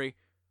story.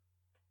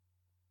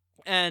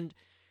 And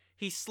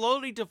he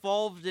slowly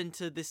devolved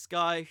into this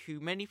guy who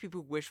many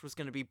people wish was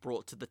going to be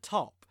brought to the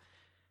top.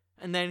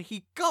 And then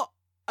he got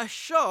a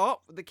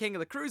shot with the King of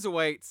the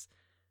Cruiserweights,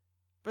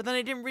 but then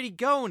it didn't really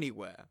go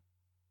anywhere.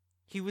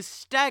 He was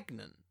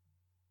stagnant.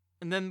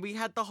 And then we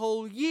had the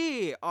whole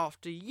year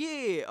after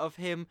year of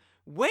him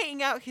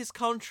waiting out his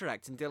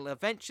contract until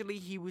eventually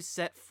he was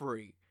set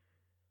free.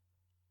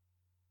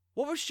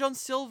 What was John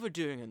Silver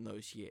doing in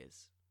those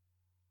years?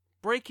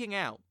 Breaking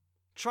out.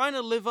 Trying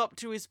to live up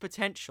to his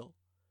potential.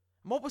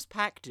 And what was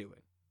Pac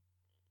doing?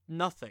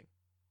 Nothing.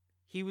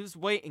 He was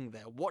waiting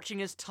there,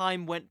 watching as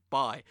time went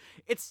by.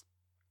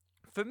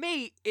 For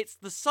me, it's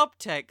the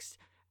subtext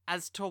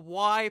as to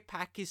why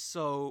Pac is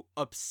so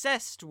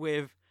obsessed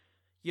with,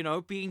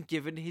 being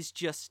given his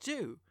just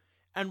due.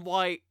 And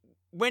why,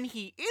 when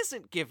he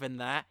isn't given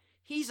that,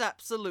 he's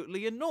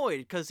absolutely annoyed,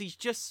 because he's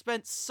just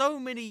spent so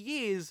many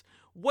years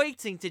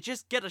waiting to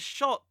just get a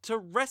shot to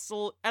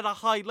wrestle at a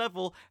high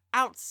level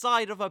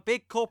outside of a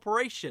big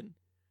corporation.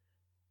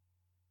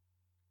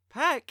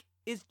 Pac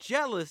is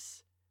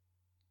jealous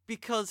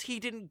because he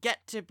didn't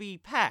get to be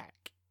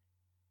Pac.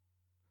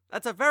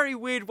 That's a very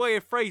weird way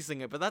of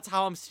phrasing it, but that's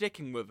how I'm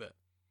sticking with it.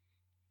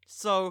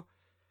 So,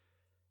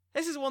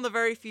 this is one of the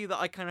very few that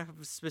I kind of have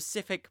a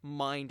specific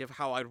mind of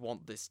how I'd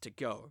want this to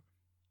go.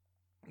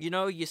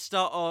 You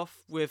start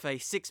off with a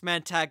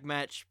 6-man tag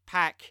match,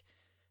 Pac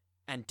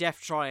and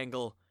Death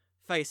Triangle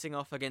facing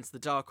off against the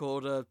Dark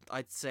Order.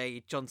 I'd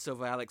say John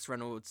Silver, Alex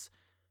Reynolds,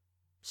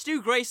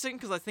 Stu Grayson,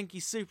 because I think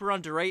he's super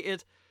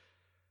underrated.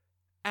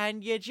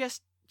 And you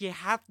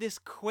have this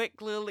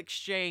quick little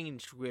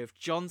exchange with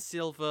John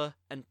Silver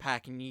and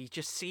Pac, and you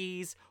just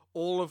sees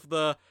all of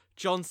the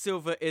John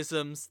Silver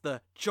isms, the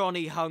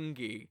Johnny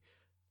Hungy,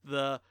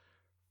 the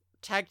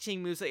tag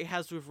team moves that he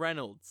has with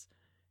Reynolds.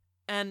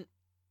 And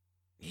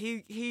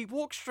he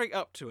walks straight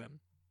up to him,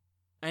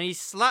 and he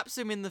slaps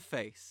him in the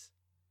face.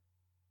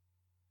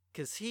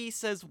 Because he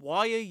says,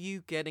 "Why are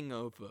you getting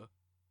over?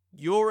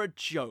 You're a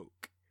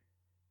joke."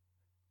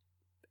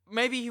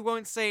 Maybe he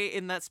won't say it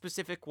in that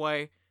specific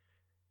way,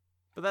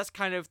 but that's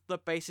kind of the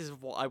basis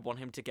of what I want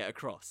him to get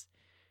across.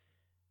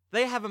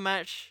 They have a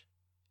match.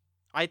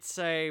 I'd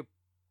say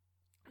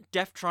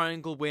Death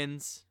Triangle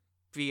wins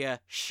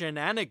via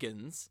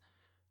shenanigans,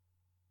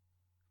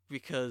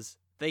 because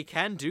they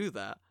can do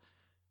that.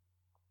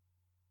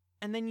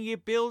 And then you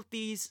build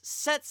these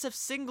sets of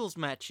singles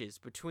matches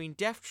between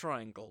Death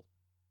Triangle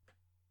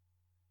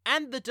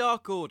and the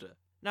Dark Order.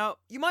 Now,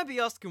 you might be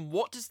asking,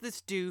 what does this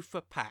do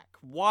for Pac?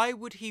 Why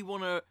would he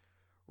want to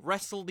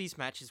wrestle these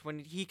matches when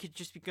he could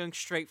just be going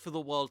straight for the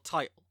world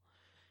title?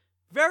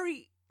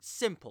 Very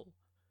simple.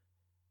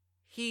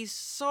 He's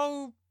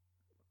so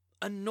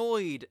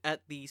annoyed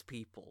at these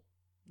people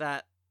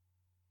that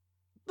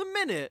the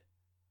minute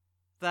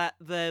that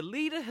their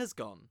leader has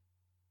gone,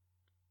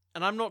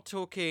 and I'm not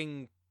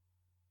talking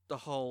the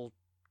whole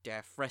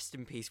death, rest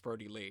in peace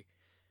Brody Lee,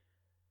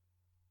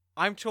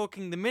 I'm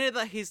talking the minute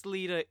that his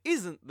leader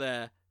isn't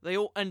there, they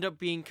all end up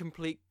being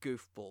complete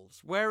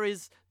goofballs. Where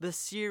is the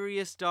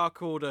serious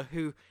Dark Order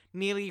who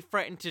nearly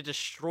threatened to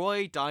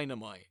destroy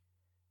Dynamite?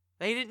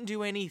 They didn't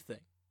do anything.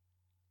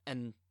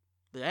 And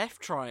the Death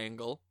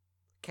Triangle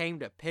came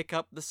to pick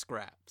up the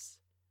scraps.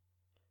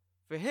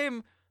 For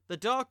him, the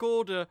Dark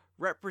Order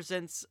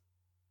represents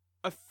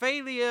a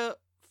failure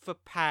for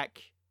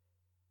Pac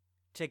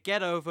to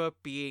get over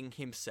being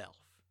himself.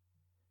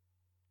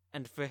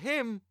 And for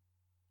him,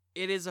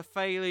 it is a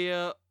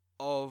failure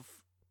of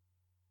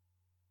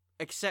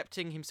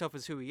accepting himself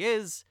as who he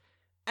is,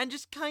 and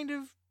just kind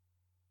of,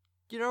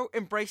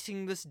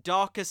 embracing this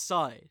darker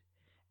side.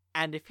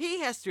 And if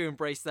he has to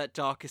embrace that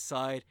darker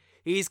side,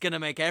 he's gonna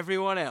make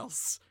everyone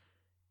else,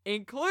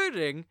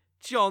 including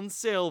John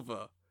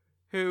Silver,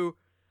 who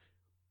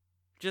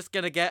just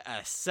gonna get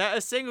a set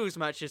of singles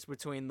matches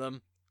between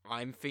them.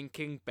 I'm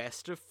thinking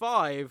best of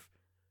 5,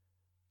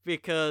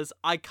 because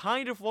I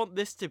kind of want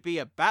this to be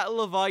a battle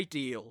of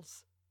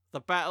ideals. The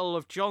battle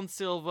of John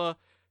Silver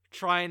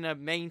trying to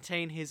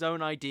maintain his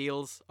own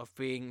ideals of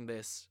being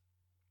this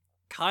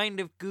kind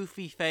of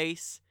goofy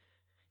face.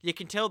 You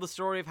can tell the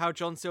story of how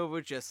John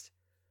Silver just,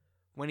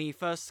 when he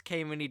first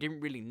came in, he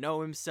didn't really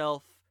know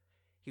himself.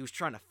 He was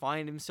trying to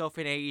find himself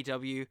in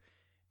AEW,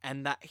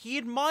 and that he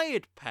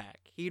admired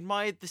Pac. He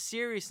admired the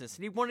seriousness,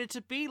 and he wanted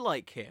to be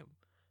like him.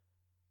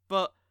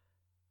 But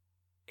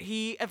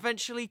he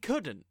eventually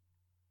couldn't.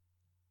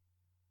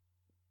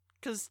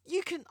 Because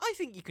I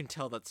think you can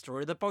tell that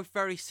story. They're both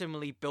very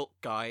similarly built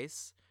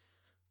guys.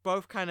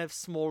 Both kind of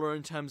smaller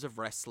in terms of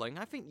wrestling.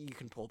 I think you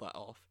can pull that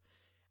off.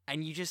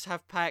 And you just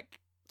have Pac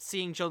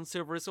seeing John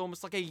Silver as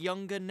almost like a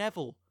younger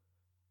Neville.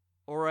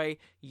 Or a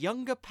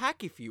younger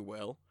Pac, if you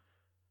will.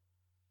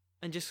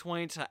 And just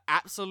wanting to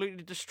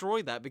absolutely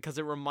destroy that because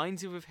it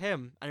reminds you of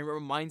him. And it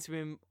reminds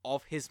him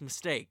of his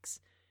mistakes.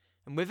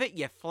 And with it,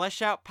 you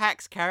flesh out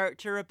Pac's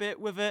character a bit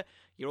with it.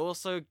 You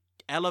also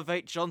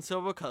elevate John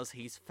Silver because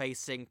he's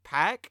facing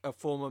Pac, a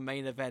former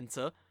main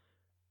eventer.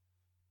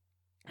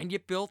 And you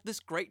build this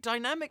great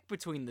dynamic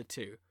between the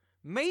two.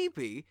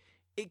 Maybe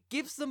it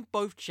gives them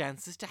both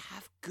chances to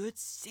have good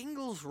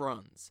singles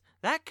runs.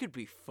 That could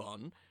be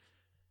fun.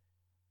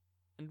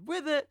 And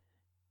with it,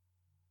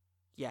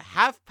 you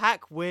have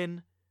Pac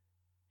win.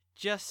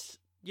 Just,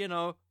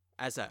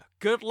 as a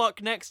good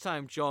luck next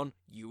time, John.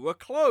 You were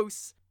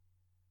close.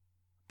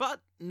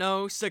 But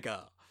no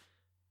cigar.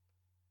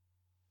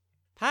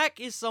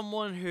 Pac is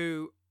someone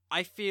who,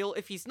 I feel,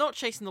 if he's not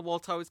chasing the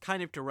world title, is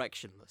kind of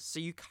directionless. So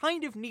you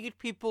kind of need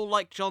people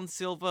like John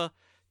Silver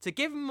to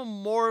give him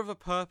more of a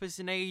purpose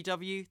in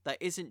AEW that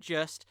isn't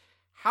just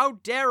how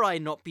dare I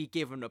not be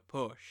given a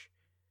push?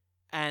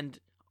 And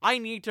I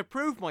need to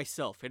prove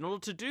myself in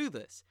order to do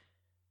this.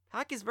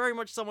 Pac is very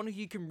much someone who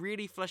you can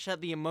really flesh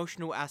out the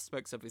emotional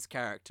aspects of his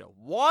character.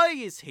 Why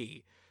is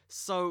he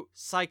so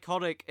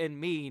psychotic and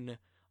mean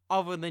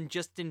other than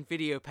just in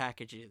video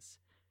packages?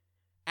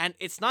 And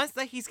it's nice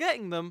that he's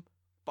getting them,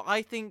 but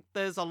I think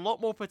there's a lot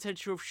more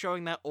potential of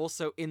showing that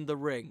also in the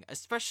ring,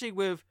 especially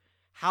with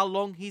how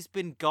long he's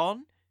been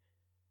gone.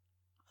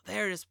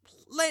 There is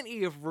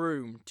plenty of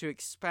room to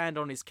expand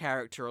on his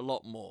character a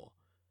lot more.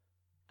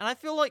 And I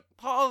feel like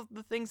part of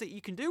the things that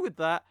you can do with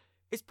that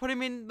is put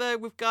him in there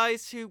with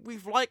guys who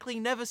we've likely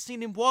never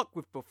seen him work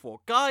with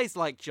before. Guys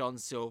like John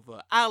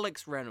Silver,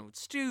 Alex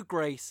Reynolds, Stu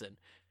Grayson.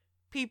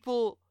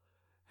 People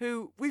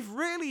who we've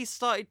really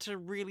started to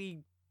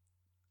really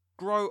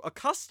grow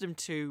accustomed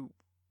to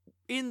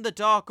in the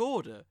Dark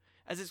Order,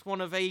 as it's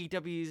one of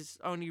AEW's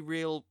only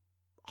real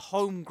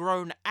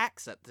homegrown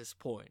acts at this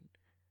point.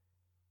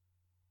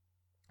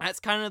 That's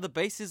kind of the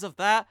basis of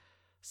that,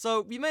 so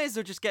we may as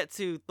well just get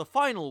to the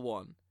final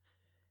one.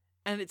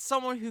 And it's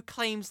someone who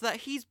claims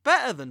that he's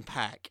better than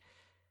Pac,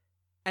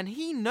 and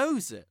he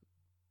knows it.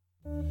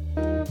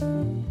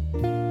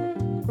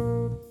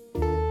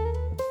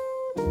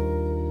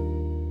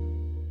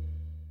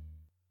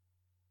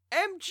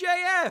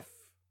 MJF!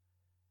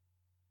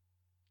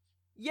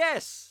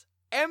 Yes,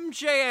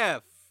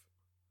 MJF!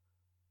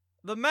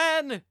 The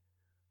man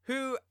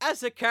who,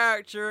 as a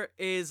character,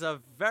 is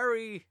a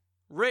very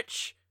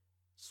rich,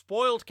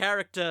 spoiled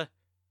character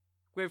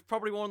with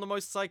probably one of the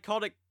most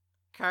psychotic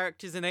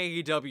characters in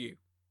AEW.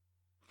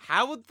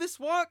 How would this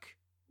work?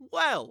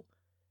 Well,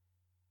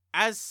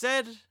 as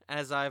said,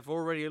 as I've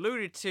already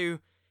alluded to,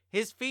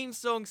 his theme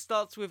song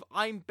starts with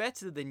 "I'm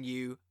better than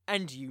you,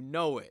 and you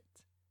know it."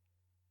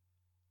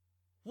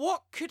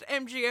 What could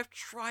MJF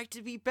try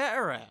to be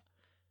better at?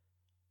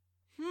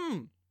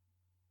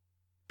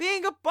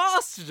 Being a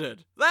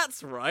bastard!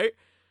 That's right!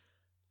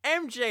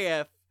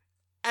 MJF,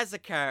 as a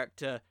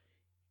character,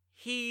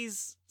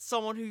 he's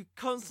someone who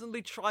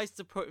constantly tries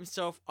to put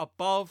himself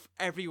above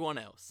everyone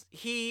else.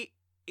 He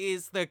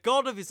is the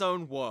god of his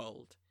own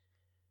world.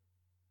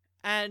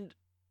 And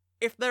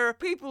if there are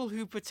people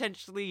who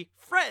potentially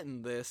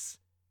threaten this,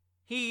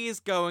 he is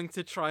going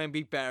to try and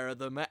be better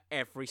than them at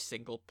every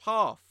single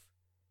path.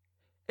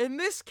 In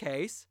this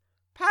case,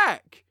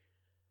 Pac.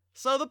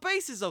 So the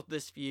basis of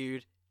this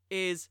feud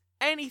is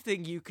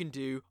anything you can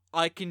do,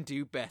 I can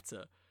do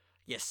better.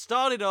 You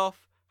started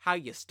off how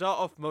you start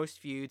off most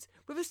feuds,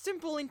 with a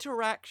simple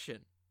interaction.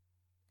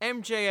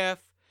 MJF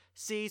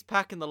sees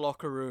Pac in the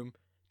locker room,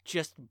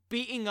 just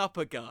beating up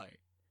a guy.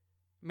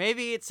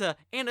 Maybe it's a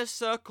Inner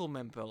Circle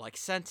member like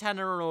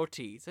Santana and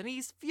Ortiz, and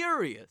he's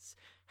furious.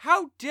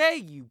 How dare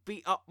you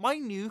beat up my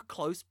new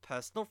close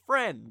personal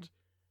friend?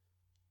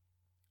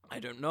 I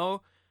don't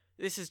know.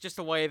 This is just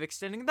a way of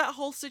extending that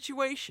whole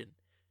situation.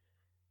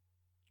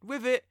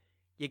 With it,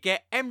 you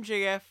get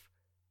MJF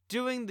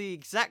doing the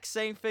exact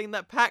same thing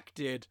that Pac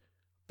did,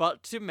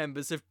 but to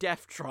members of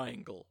Death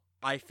Triangle.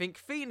 I think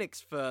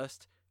Phoenix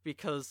first,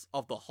 because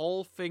of the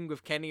whole thing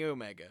with Kenny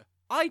Omega.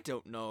 I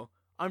don't know.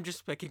 I'm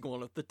just picking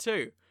one of the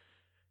two.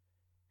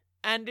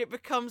 And it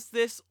becomes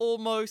this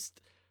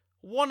almost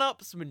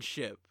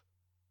one-upsmanship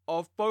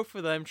of both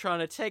of them trying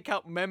to take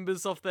out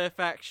members of their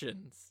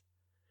factions,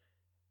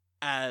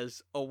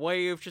 as a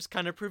way of just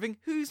kind of proving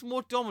who's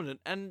more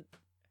dominant and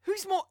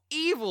who's more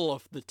evil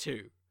of the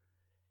two.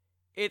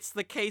 It's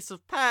the case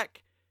of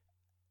Pac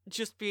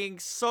just being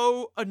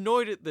so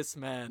annoyed at this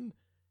man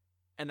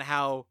and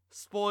how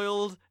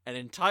spoiled and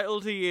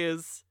entitled he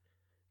is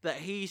that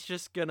he's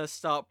just gonna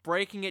start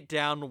breaking it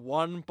down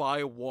one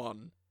by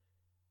one.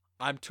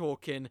 I'm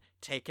talking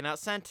taking out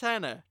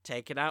Santana,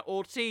 taking out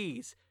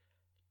Ortiz,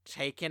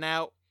 taking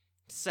out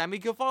Sammy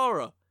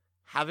Guevara,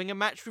 having a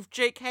match with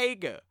Jake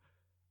Hager,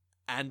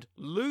 and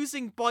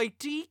losing by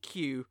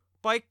DQ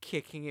by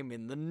kicking him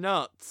in the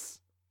nuts.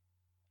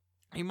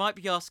 You might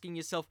be asking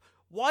yourself,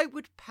 why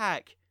would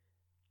Pac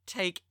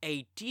take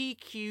a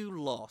DQ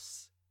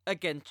loss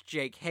against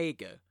Jake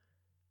Hager?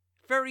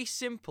 Very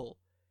simple.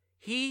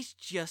 He's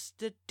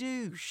just a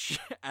douche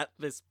at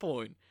this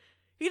point.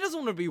 He doesn't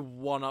want to be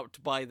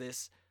one-upped by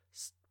this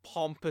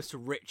pompous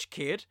rich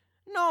kid.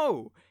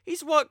 No,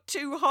 he's worked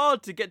too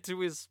hard to get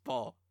to his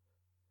spot.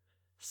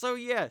 So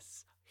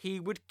yes, he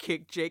would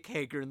kick Jake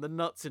Hager in the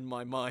nuts in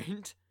my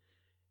mind.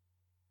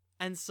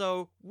 And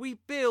so we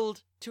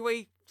build to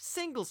a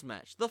singles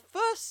match, the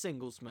first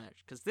singles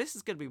match, because this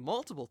is going to be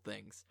multiple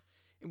things,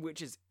 in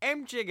which is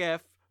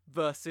MJF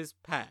versus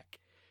Pac.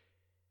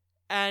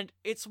 And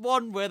it's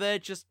one where they're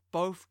just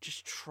both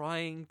just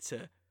trying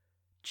to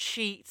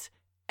cheat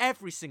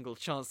every single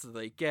chance that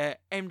they get.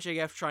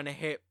 MJF trying to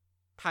hit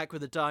Pac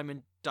with a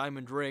dynamite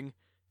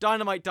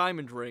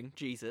diamond ring,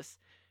 Jesus.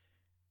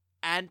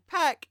 And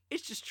Pac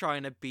is just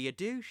trying to be a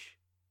douche,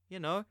 you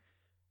know?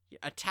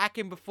 Attack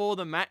him before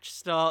the match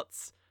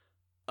starts,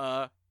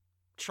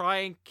 try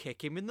and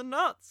kick him in the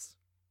nuts.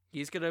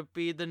 He's gonna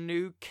be the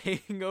new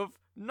king of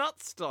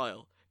nut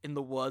style, in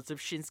the words of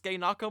Shinsuke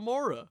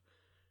Nakamura.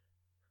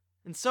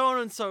 and so on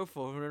and so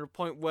forth, and at a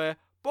point where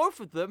both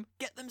of them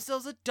get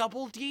themselves a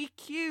double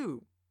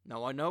DQ.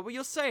 Now I know what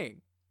you're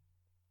saying.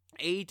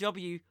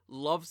 AEW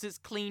loves its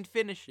clean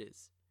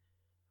finishes,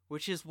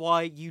 which is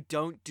why you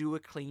don't do a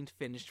clean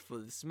finish for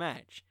this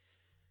match.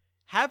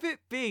 Have it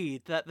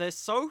be that they're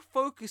so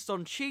focused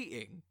on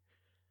cheating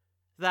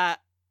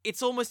that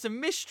it's almost a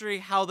mystery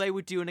how they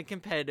would do in a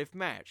competitive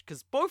match,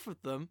 because both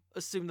of them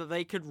assume that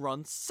they could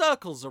run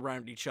circles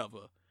around each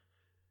other.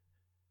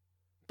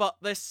 But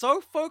they're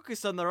so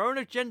focused on their own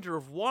agenda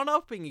of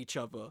one-upping each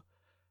other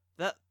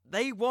that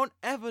they won't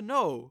ever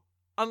know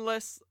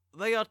unless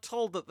they are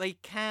told that they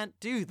can't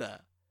do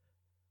that.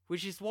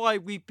 Which is why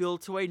we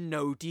build to a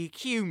no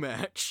DQ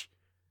match.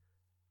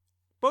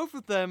 Both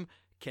of them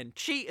can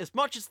cheat as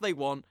much as they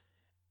want,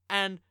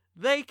 and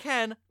they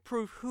can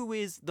prove who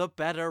is the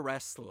better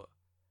wrestler.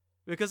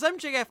 Because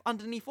MJF,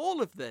 underneath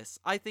all of this,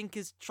 I think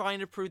is trying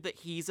to prove that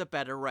he's a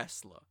better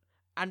wrestler.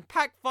 And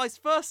Pac, vice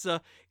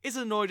versa, is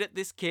annoyed at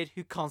this kid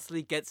who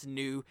constantly gets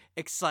new,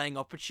 exciting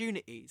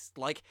opportunities,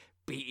 like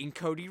beating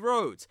Cody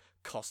Rhodes,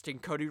 costing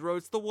Cody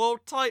Rhodes the world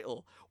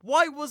title.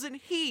 Why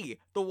wasn't he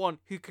the one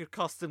who could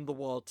cost him the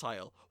world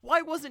title?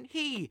 Why wasn't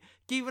he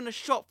given a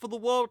shot for the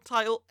world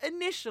title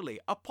initially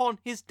upon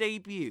his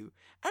debut?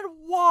 And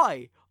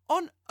why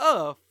on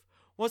earth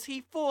was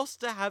he forced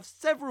to have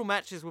several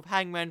matches with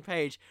Hangman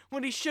Page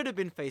when he should have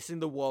been facing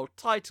the world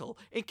title?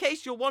 In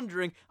case you're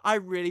wondering, I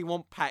really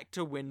want Pac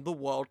to win the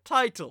world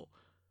title.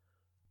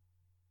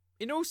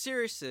 In all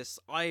seriousness,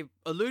 I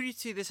alluded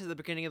to this at the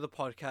beginning of the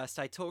podcast.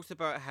 I talked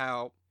about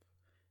how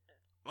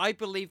I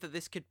believe that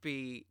this could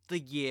be the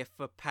year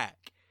for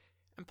Pac.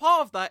 And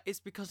part of that is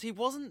because he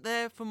wasn't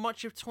there for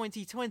much of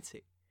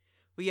 2020.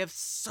 We have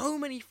so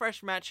many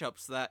fresh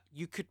matchups that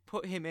you could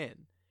put him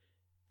in.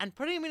 And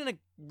putting him in a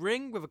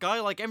ring with a guy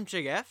like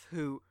MJF,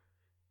 who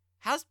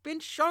has been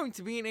shown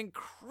to be an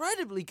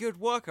incredibly good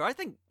worker, I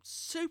think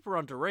super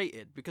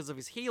underrated because of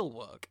his heel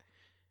work,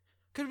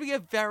 could be a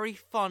very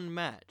fun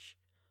match.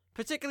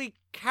 Particularly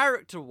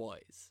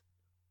character-wise.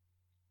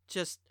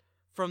 Just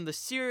from the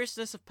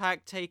seriousness of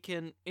Pac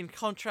taken in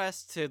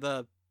contrast to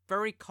the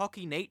very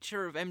cocky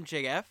nature of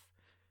MJF,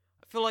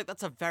 I feel like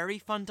that's a very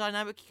fun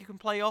dynamic you can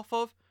play off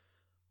of.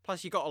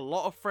 Plus, you got a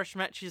lot of fresh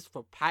matches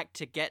for Pac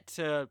to get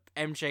to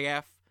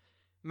MJF.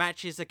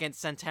 Matches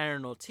against Santana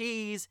and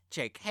Ortiz,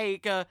 Jake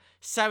Hager,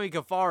 Sammy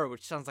Guevara,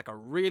 which sounds like a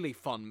really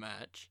fun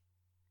match.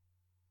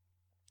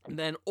 And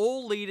then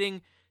all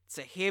leading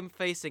to him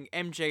facing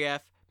MJF,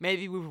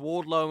 maybe with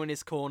Wardlow in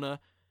his corner.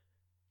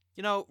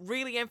 You know,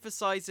 really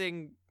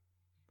emphasizing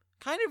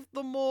kind of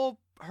the more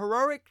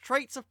heroic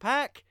traits of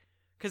Pac,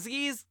 because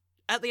he's,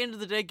 at the end of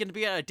the day, going to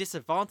be at a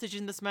disadvantage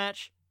in this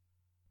match.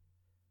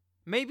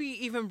 Maybe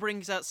even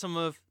brings out some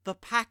of the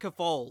Pac of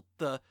old,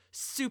 the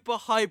super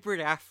hybrid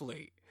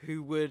athlete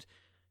who would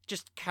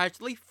just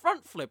casually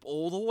front flip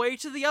all the way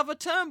to the other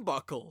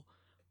turnbuckle.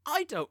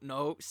 I don't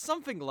know,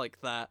 something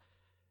like that.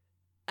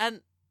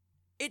 And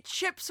it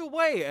chips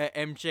away at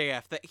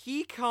MJF that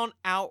he can't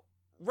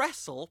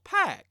out-wrestle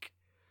Pac,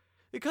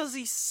 because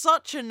he's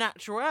such a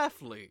natural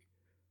athlete.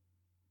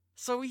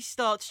 So he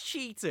starts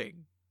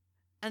cheating,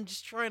 and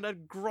just trying to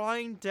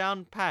grind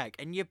down Pac,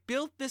 and you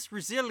build this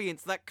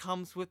resilience that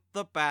comes with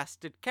the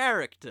bastard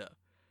character.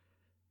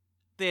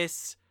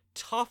 This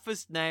tough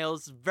as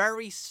nails,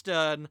 very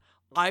stern,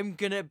 I'm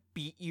gonna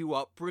beat you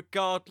up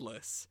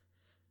regardless.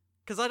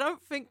 Because I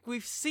don't think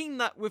we've seen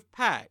that with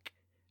Pac.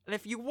 And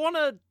if you want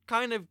to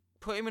kind of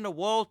put him in a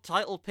world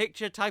title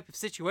picture type of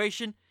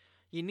situation,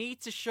 you need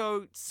to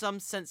show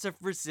some sense of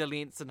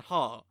resilience and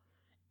heart.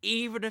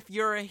 Even if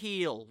you're a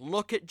heel,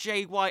 look at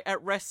Jay White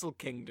at Wrestle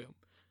Kingdom.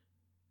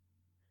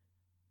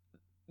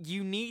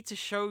 You need to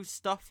show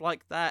stuff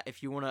like that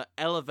if you want to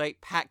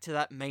elevate Pac to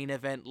that main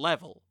event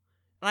level.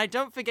 And I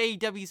don't think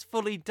AEW's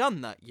fully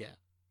done that yet.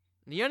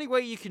 And the only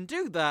way you can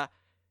do that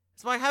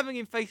is by having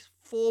him face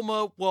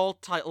former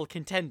world title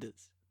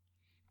contenders.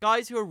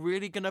 Guys who are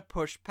really going to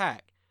push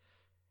Pac.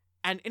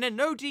 And in a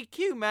no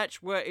DQ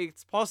match where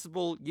it's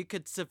possible you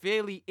could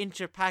severely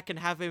injure Pac and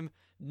have him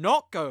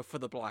not go for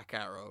the Black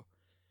Arrow,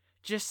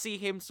 just see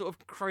him sort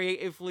of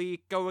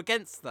creatively go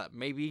against that.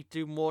 Maybe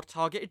do more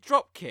targeted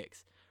drop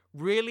kicks.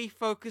 Really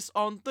focus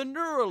on the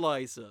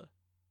Neuralizer.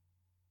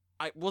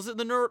 Was it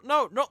the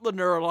No, not the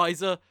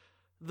Neuralizer.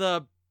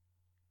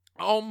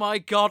 Oh my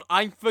god,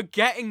 I'm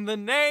forgetting the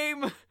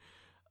name!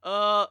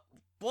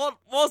 What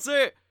was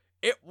it?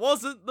 It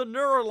wasn't the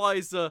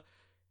Neuralizer.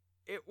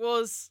 It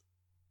was...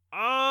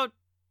 come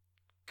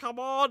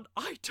on.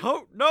 I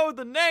don't know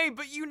the name,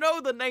 but you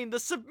know the name. The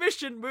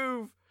submission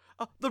move.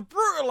 The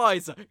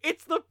Brutalizer.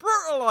 It's the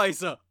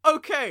Brutalizer.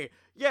 Okay.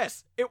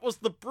 Yes, it was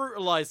the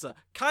Brutalizer.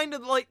 Kind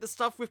of like the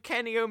stuff with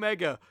Kenny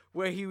Omega,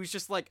 where he was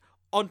just like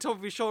on top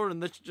of his shoulder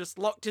and just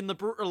locked in the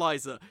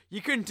Brutalizer.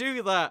 You can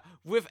do that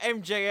with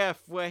MJF,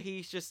 where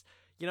he's just,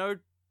 you know,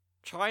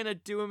 trying to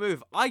do a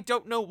move. I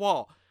don't know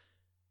what.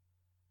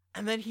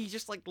 And then he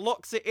just like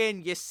locks it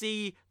in. You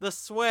see the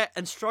sweat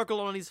and struggle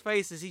on his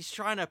face as he's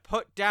trying to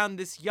put down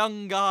this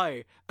young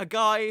guy. A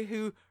guy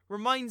who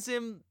reminds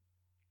him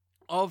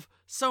of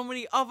so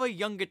many other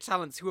younger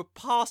talents who have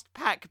passed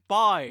Pac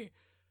by.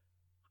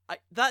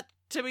 That,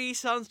 to me,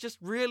 sounds just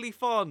really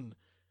fun.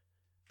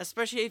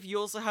 Especially if you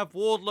also have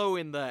Wardlow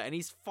in there, and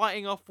he's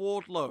fighting off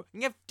Wardlow.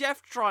 And you have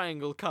Death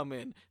Triangle come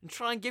in, and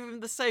try and give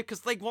him the save,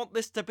 because they want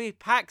this to be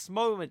Pac's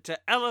moment to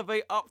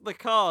elevate up the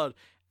card,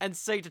 and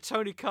say to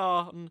Tony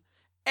Khan,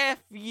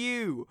 F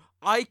you,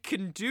 I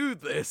can do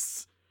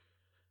this.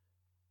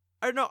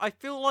 I don't know, I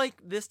feel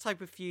like this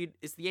type of feud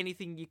is the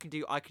anything you can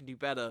do, I can do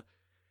better.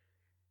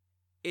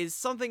 Is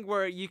something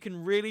where you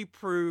can really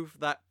prove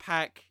that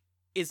Pac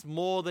is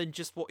more than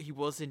just what he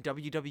was in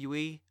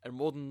WWE, and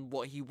more than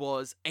what he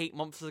was 8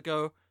 months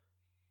ago.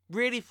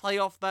 Really play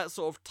off that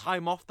sort of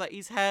time off that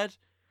he's had,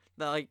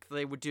 that like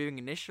they were doing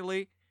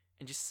initially,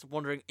 and just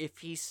wondering if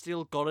he's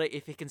still got it,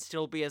 if he can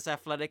still be as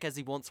athletic as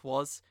he once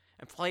was,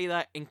 and play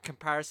that in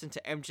comparison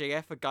to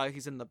MJF, a guy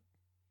who's in the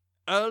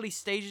early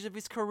stages of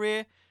his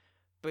career,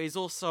 but he's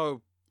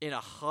also in a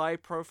high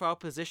profile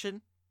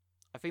position.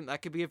 I think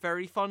that could be a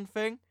very fun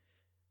thing.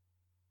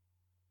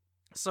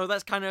 So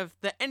that's kind of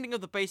the ending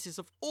of the basis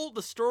of all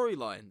the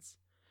storylines.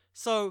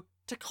 So,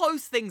 to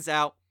close things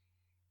out,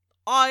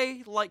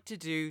 I like to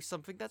do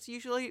something that's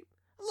usually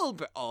a little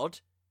bit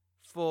odd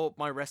for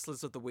my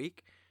Wrestlers of the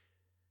Week.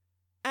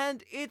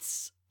 And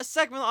it's a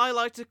segment I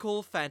like to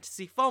call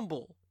Fantasy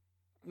Fumble.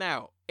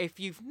 Now, if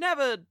you've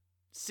never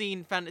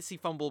seen Fantasy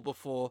Fumble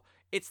before,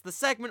 it's the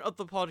segment of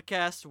the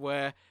podcast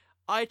where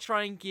I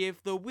try and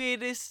give the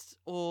weirdest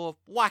or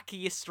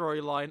wackiest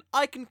storyline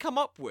I can come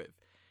up with,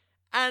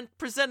 and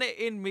present it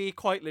in me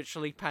quite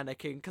literally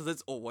panicking, because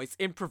it's always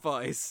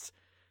improvised.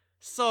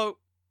 So,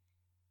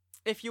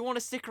 if you want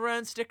to stick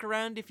around, stick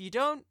around. If you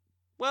don't,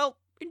 well,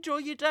 enjoy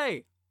your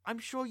day. I'm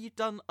sure you've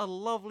done a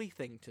lovely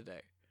thing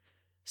today.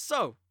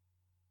 So,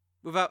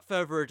 without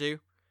further ado,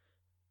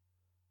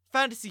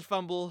 Fantasy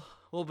Fumble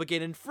will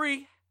begin in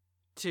 3,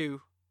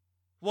 2,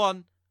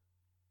 1,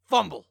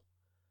 fumble.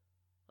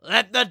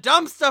 Let the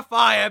dumpster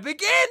fire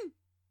begin!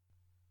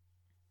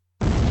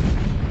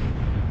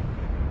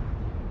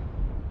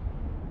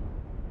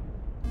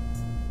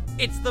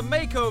 It's the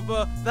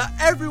makeover that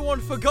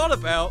everyone forgot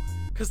about,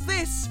 because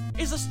this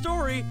is a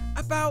story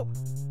about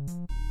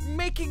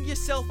making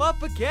yourself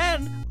up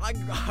again.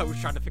 I was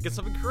trying to figure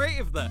something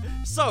creative there.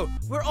 So,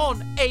 we're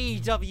on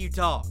AEW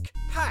Dark.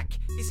 Pac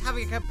is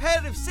having a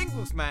competitive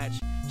singles match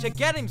to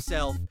get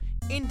himself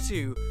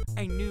into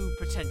a new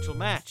potential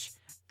match.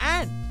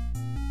 And,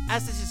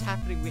 as this is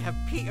happening, we have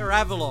Peter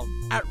Avalon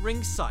at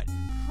ringside.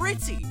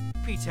 Pretty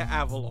Peter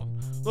Avalon,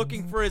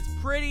 looking for his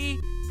Pretty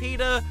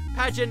Peter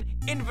Pageant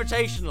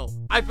Invitational.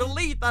 I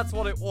believe that's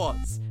what it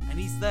was. And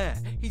he's there,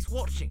 he's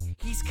watching,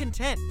 he's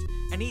content,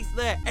 and he's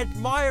there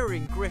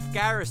admiring Griff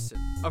Garrison.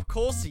 Of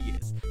course he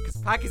is, because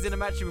Pac is in a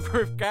match with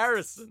Griff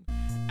Garrison,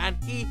 and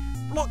he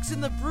blocks in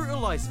the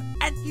Brutalizer,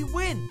 and he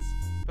wins.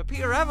 But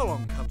Peter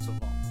Avalon comes along.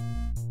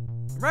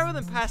 Rather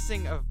than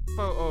passing a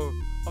photo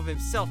of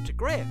himself to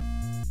Griff,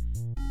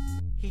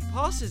 he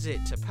passes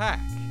it to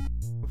Pac,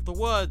 with the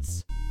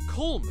words,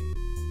 "Call me,"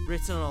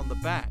 written on the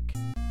back.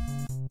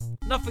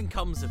 Nothing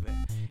comes of it.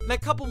 In a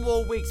couple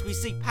more weeks, we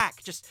see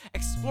Pac just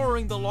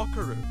exploring the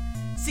locker room,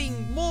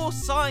 seeing more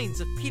signs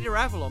of Peter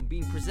Avalon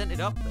being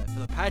presented up there for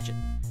the pageant.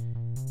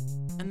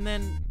 And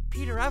then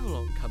Peter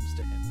Avalon comes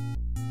to him,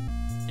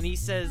 and he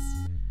says,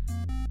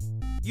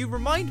 "You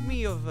remind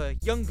me of a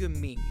younger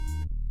me."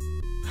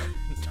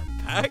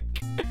 Pac?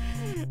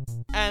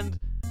 And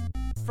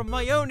from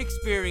my own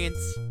experience,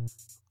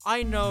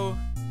 I know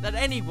that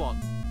anyone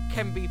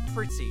can be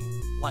pretty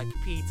like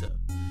Peter.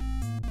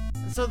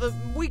 So the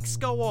weeks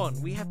go on,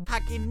 we have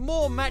Pac in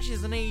more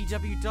matches in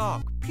AEW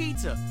Dark,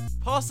 Peter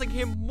passing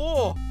him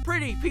more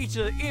Pretty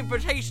Peter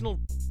Invitational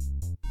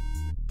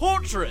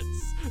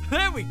portraits.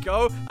 There we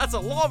go, that's a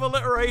lot of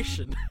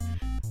alliteration.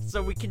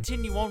 So we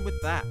continue on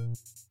with that.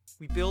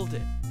 We build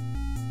it.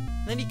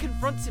 Then he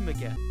confronts him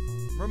again,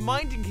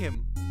 reminding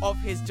him of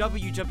his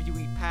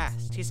WWE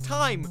past, his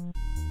time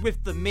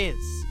with The Miz,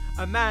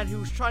 a man who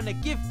was trying to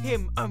give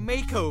him a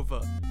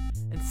makeover,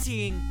 and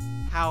seeing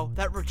how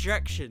that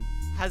rejection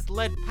has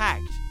led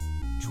Pac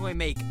to a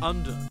make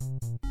under.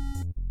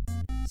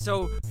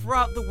 So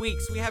throughout the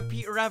weeks, we have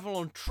Peter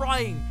Avalon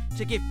trying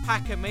to give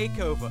Pac a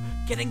makeover,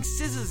 getting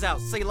scissors out,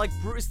 say like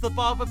Brutus the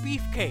Barber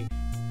Beefcake,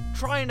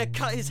 trying to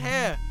cut his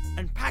hair,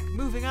 and Pac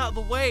moving out of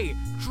the way,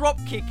 drop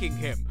kicking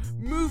him,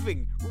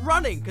 moving,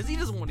 running, because he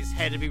doesn't want his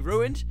hair to be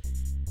ruined.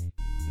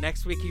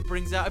 Next week he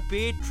brings out a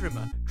beard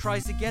trimmer,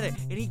 tries to get it,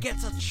 and he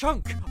gets a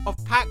chunk of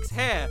Pac's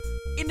hair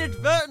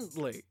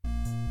inadvertently.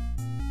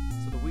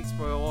 So the weeks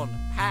go on,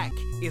 Pac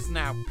is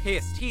now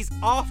pissed. He's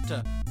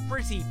after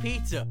Pretty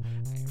Peter.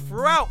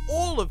 Throughout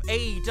all of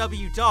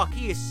AEW Dark,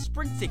 he is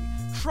sprinting,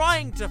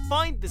 trying to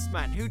find this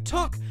man who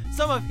took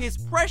some of his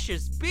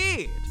precious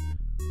beard.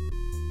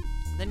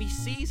 Then he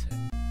sees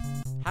him,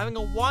 having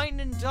a wine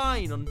and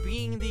dine on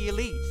being the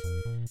elite,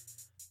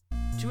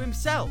 to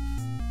himself,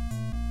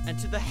 and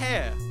to the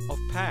hair of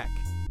Pac.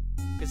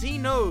 Because he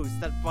knows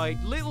that by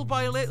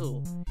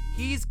little,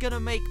 he's gonna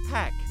make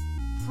Pac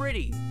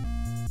Pretty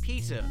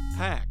Peter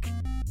Pac.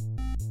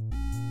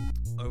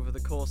 over the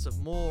course of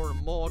more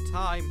and more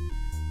time,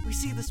 we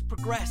see this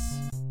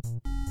progress.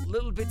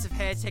 Little bits of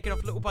hair taken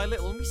off little by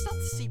little, and we start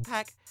to see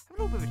Pac have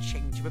a little bit of a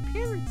change of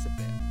appearance a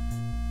bit.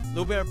 A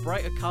little bit of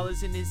brighter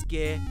colours in his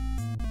gear.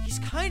 He's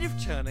kind of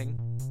turning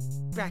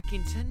back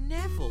into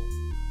Neville.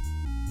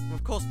 And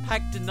of course,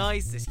 Pac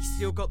denies this. He's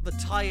still got the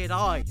tired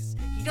eyes.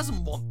 He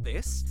doesn't want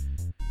this.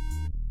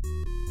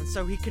 And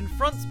so he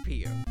confronts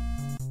Peter,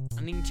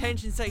 and the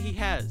intentions that he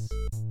has.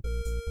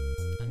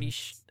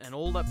 And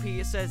all that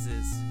Peter says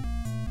is,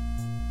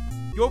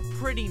 "You're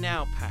pretty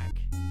now, Pac,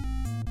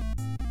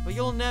 but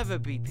you'll never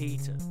be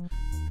Peter."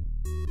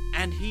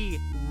 And he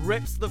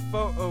rips the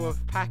photo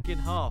of Pac in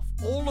half.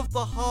 All of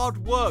the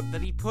hard work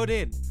that he put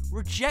in,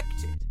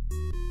 rejected.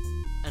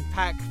 And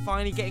Pac,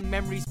 finally getting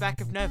memories back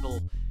of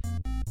Neville,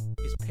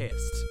 is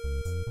pissed.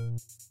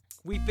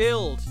 We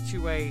build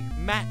to a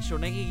match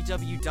on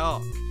AEW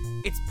Dark.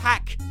 It's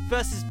Pac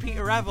versus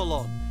Peter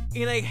Avalon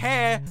in a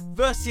hair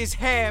versus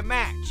hair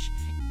match.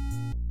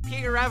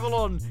 Peter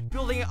Avalon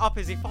building it up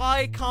as if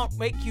I can't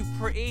make you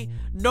pretty,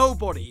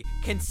 nobody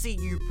can see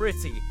you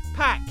pretty.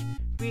 Pac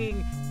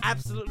being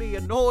absolutely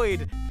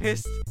annoyed,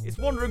 pissed, is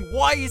wondering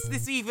why is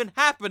this even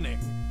happening?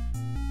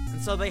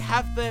 And so they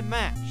have their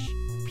match.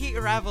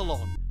 Peter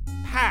Avalon,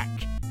 Pac,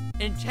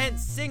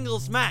 intense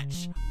singles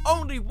match.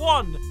 Only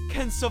one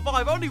can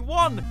survive. Only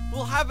one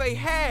will have a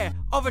hair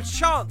of a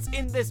chance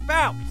in this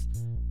bout.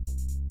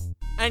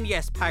 And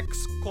yes, Pac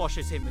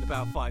squashes him in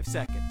about 5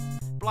 seconds.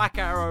 Black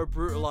Arrow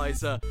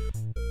Brutalizer,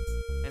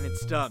 and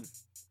it's done.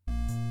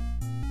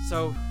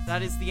 So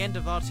that is the end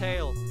of our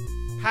tale.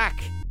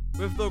 Pac,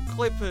 with the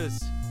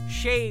clippers,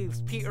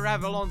 shaves Peter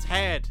Avalon's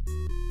head,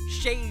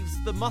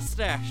 shaves the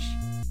mustache.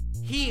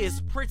 He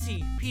is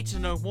pretty Peter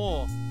no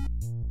more.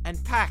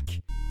 And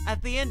Pac,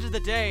 at the end of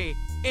the day,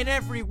 in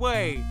every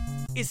way,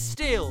 is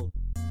still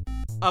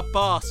a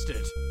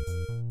bastard.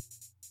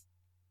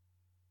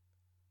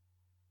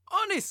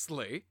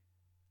 Honestly,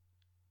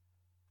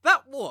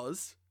 that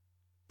was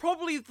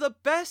probably the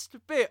best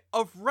bit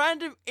of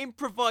random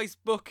improvised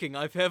booking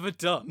I've ever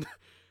done.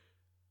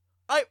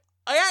 I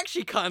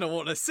actually kind of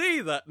want to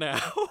see that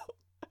now.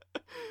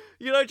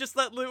 You know, just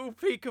that little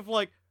peek of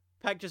like,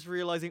 Pac just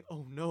realizing,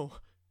 oh no,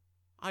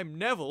 I'm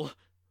Neville.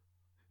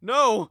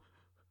 No!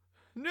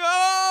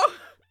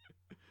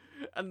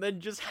 And then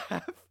just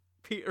have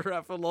Peter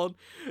Avalon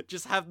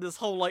just have this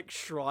whole like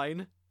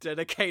shrine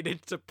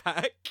dedicated to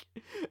Pac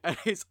and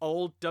his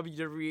old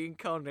WWE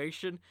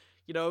incarnation.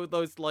 You know,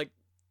 those like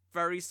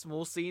very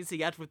small scenes he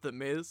had with The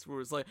Miz where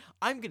it's like,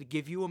 I'm gonna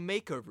give you a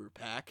makeover,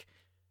 Pac.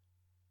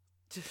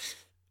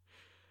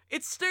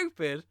 It's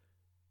stupid,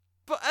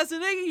 but as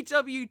an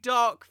AEW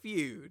Dark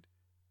feud,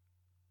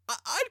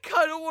 I'd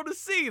kind of want to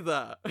see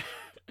that.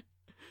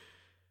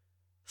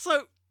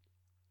 So,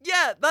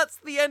 yeah, that's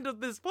the end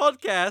of this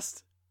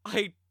podcast.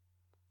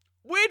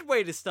 Weird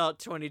way to start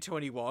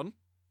 2021.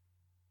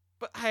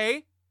 But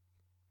hey,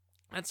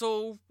 that's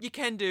all you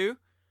can do.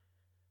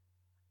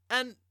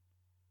 And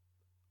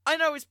I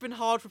know it's been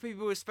hard for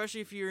people, especially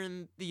if you're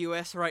in the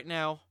US right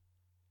now.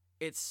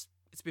 It's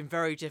been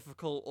very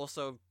difficult,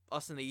 also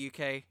us in the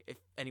UK, if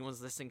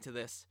anyone's listening to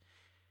this.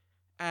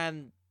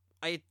 And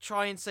I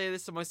try and say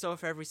this to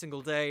myself every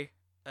single day.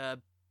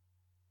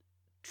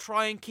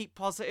 Try and keep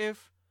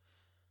positive.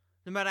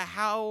 No matter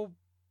how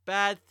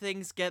bad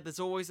things get, there's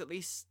always at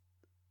least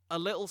a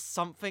little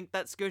something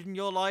that's good in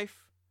your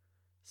life.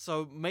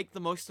 So make the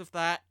most of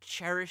that,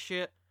 cherish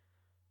it,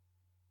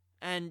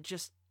 and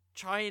just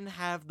try and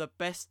have the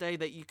best day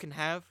that you can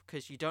have,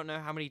 because you don't know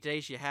how many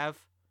days you have.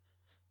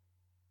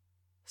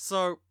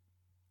 So,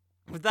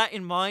 with that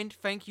in mind,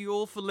 thank you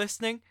all for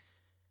listening.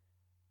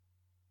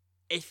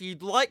 If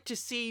you'd like to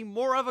see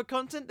more other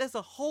content, there's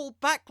a whole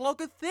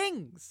backlog of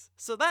things.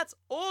 So that's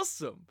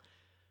awesome.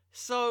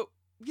 So,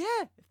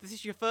 yeah, if this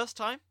is your first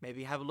time,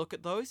 maybe have a look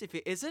at those. If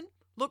it isn't,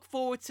 look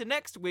forward to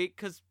next week,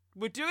 because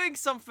we're doing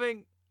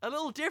something a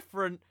little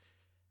different.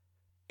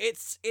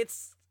 It's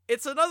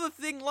another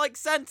thing like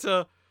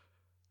Santa,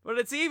 but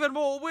it's even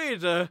more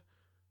weirder.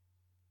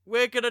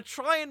 We're gonna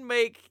try and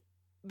make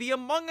the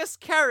Among Us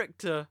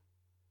character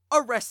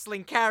a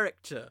wrestling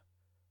character.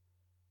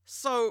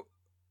 So,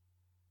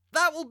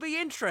 that will be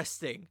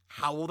interesting.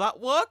 How will that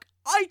work?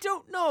 I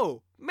don't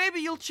know. Maybe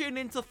you'll tune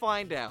in to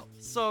find out.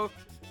 So,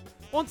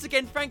 once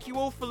again, thank you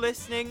all for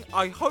listening.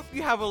 I hope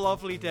you have a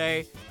lovely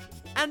day.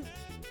 And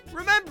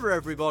remember,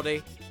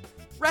 everybody,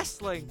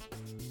 wrestling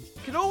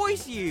can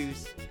always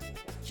use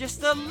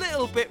just a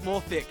little bit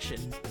more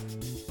fiction.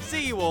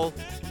 See you all.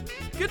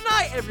 Good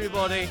night,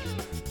 everybody.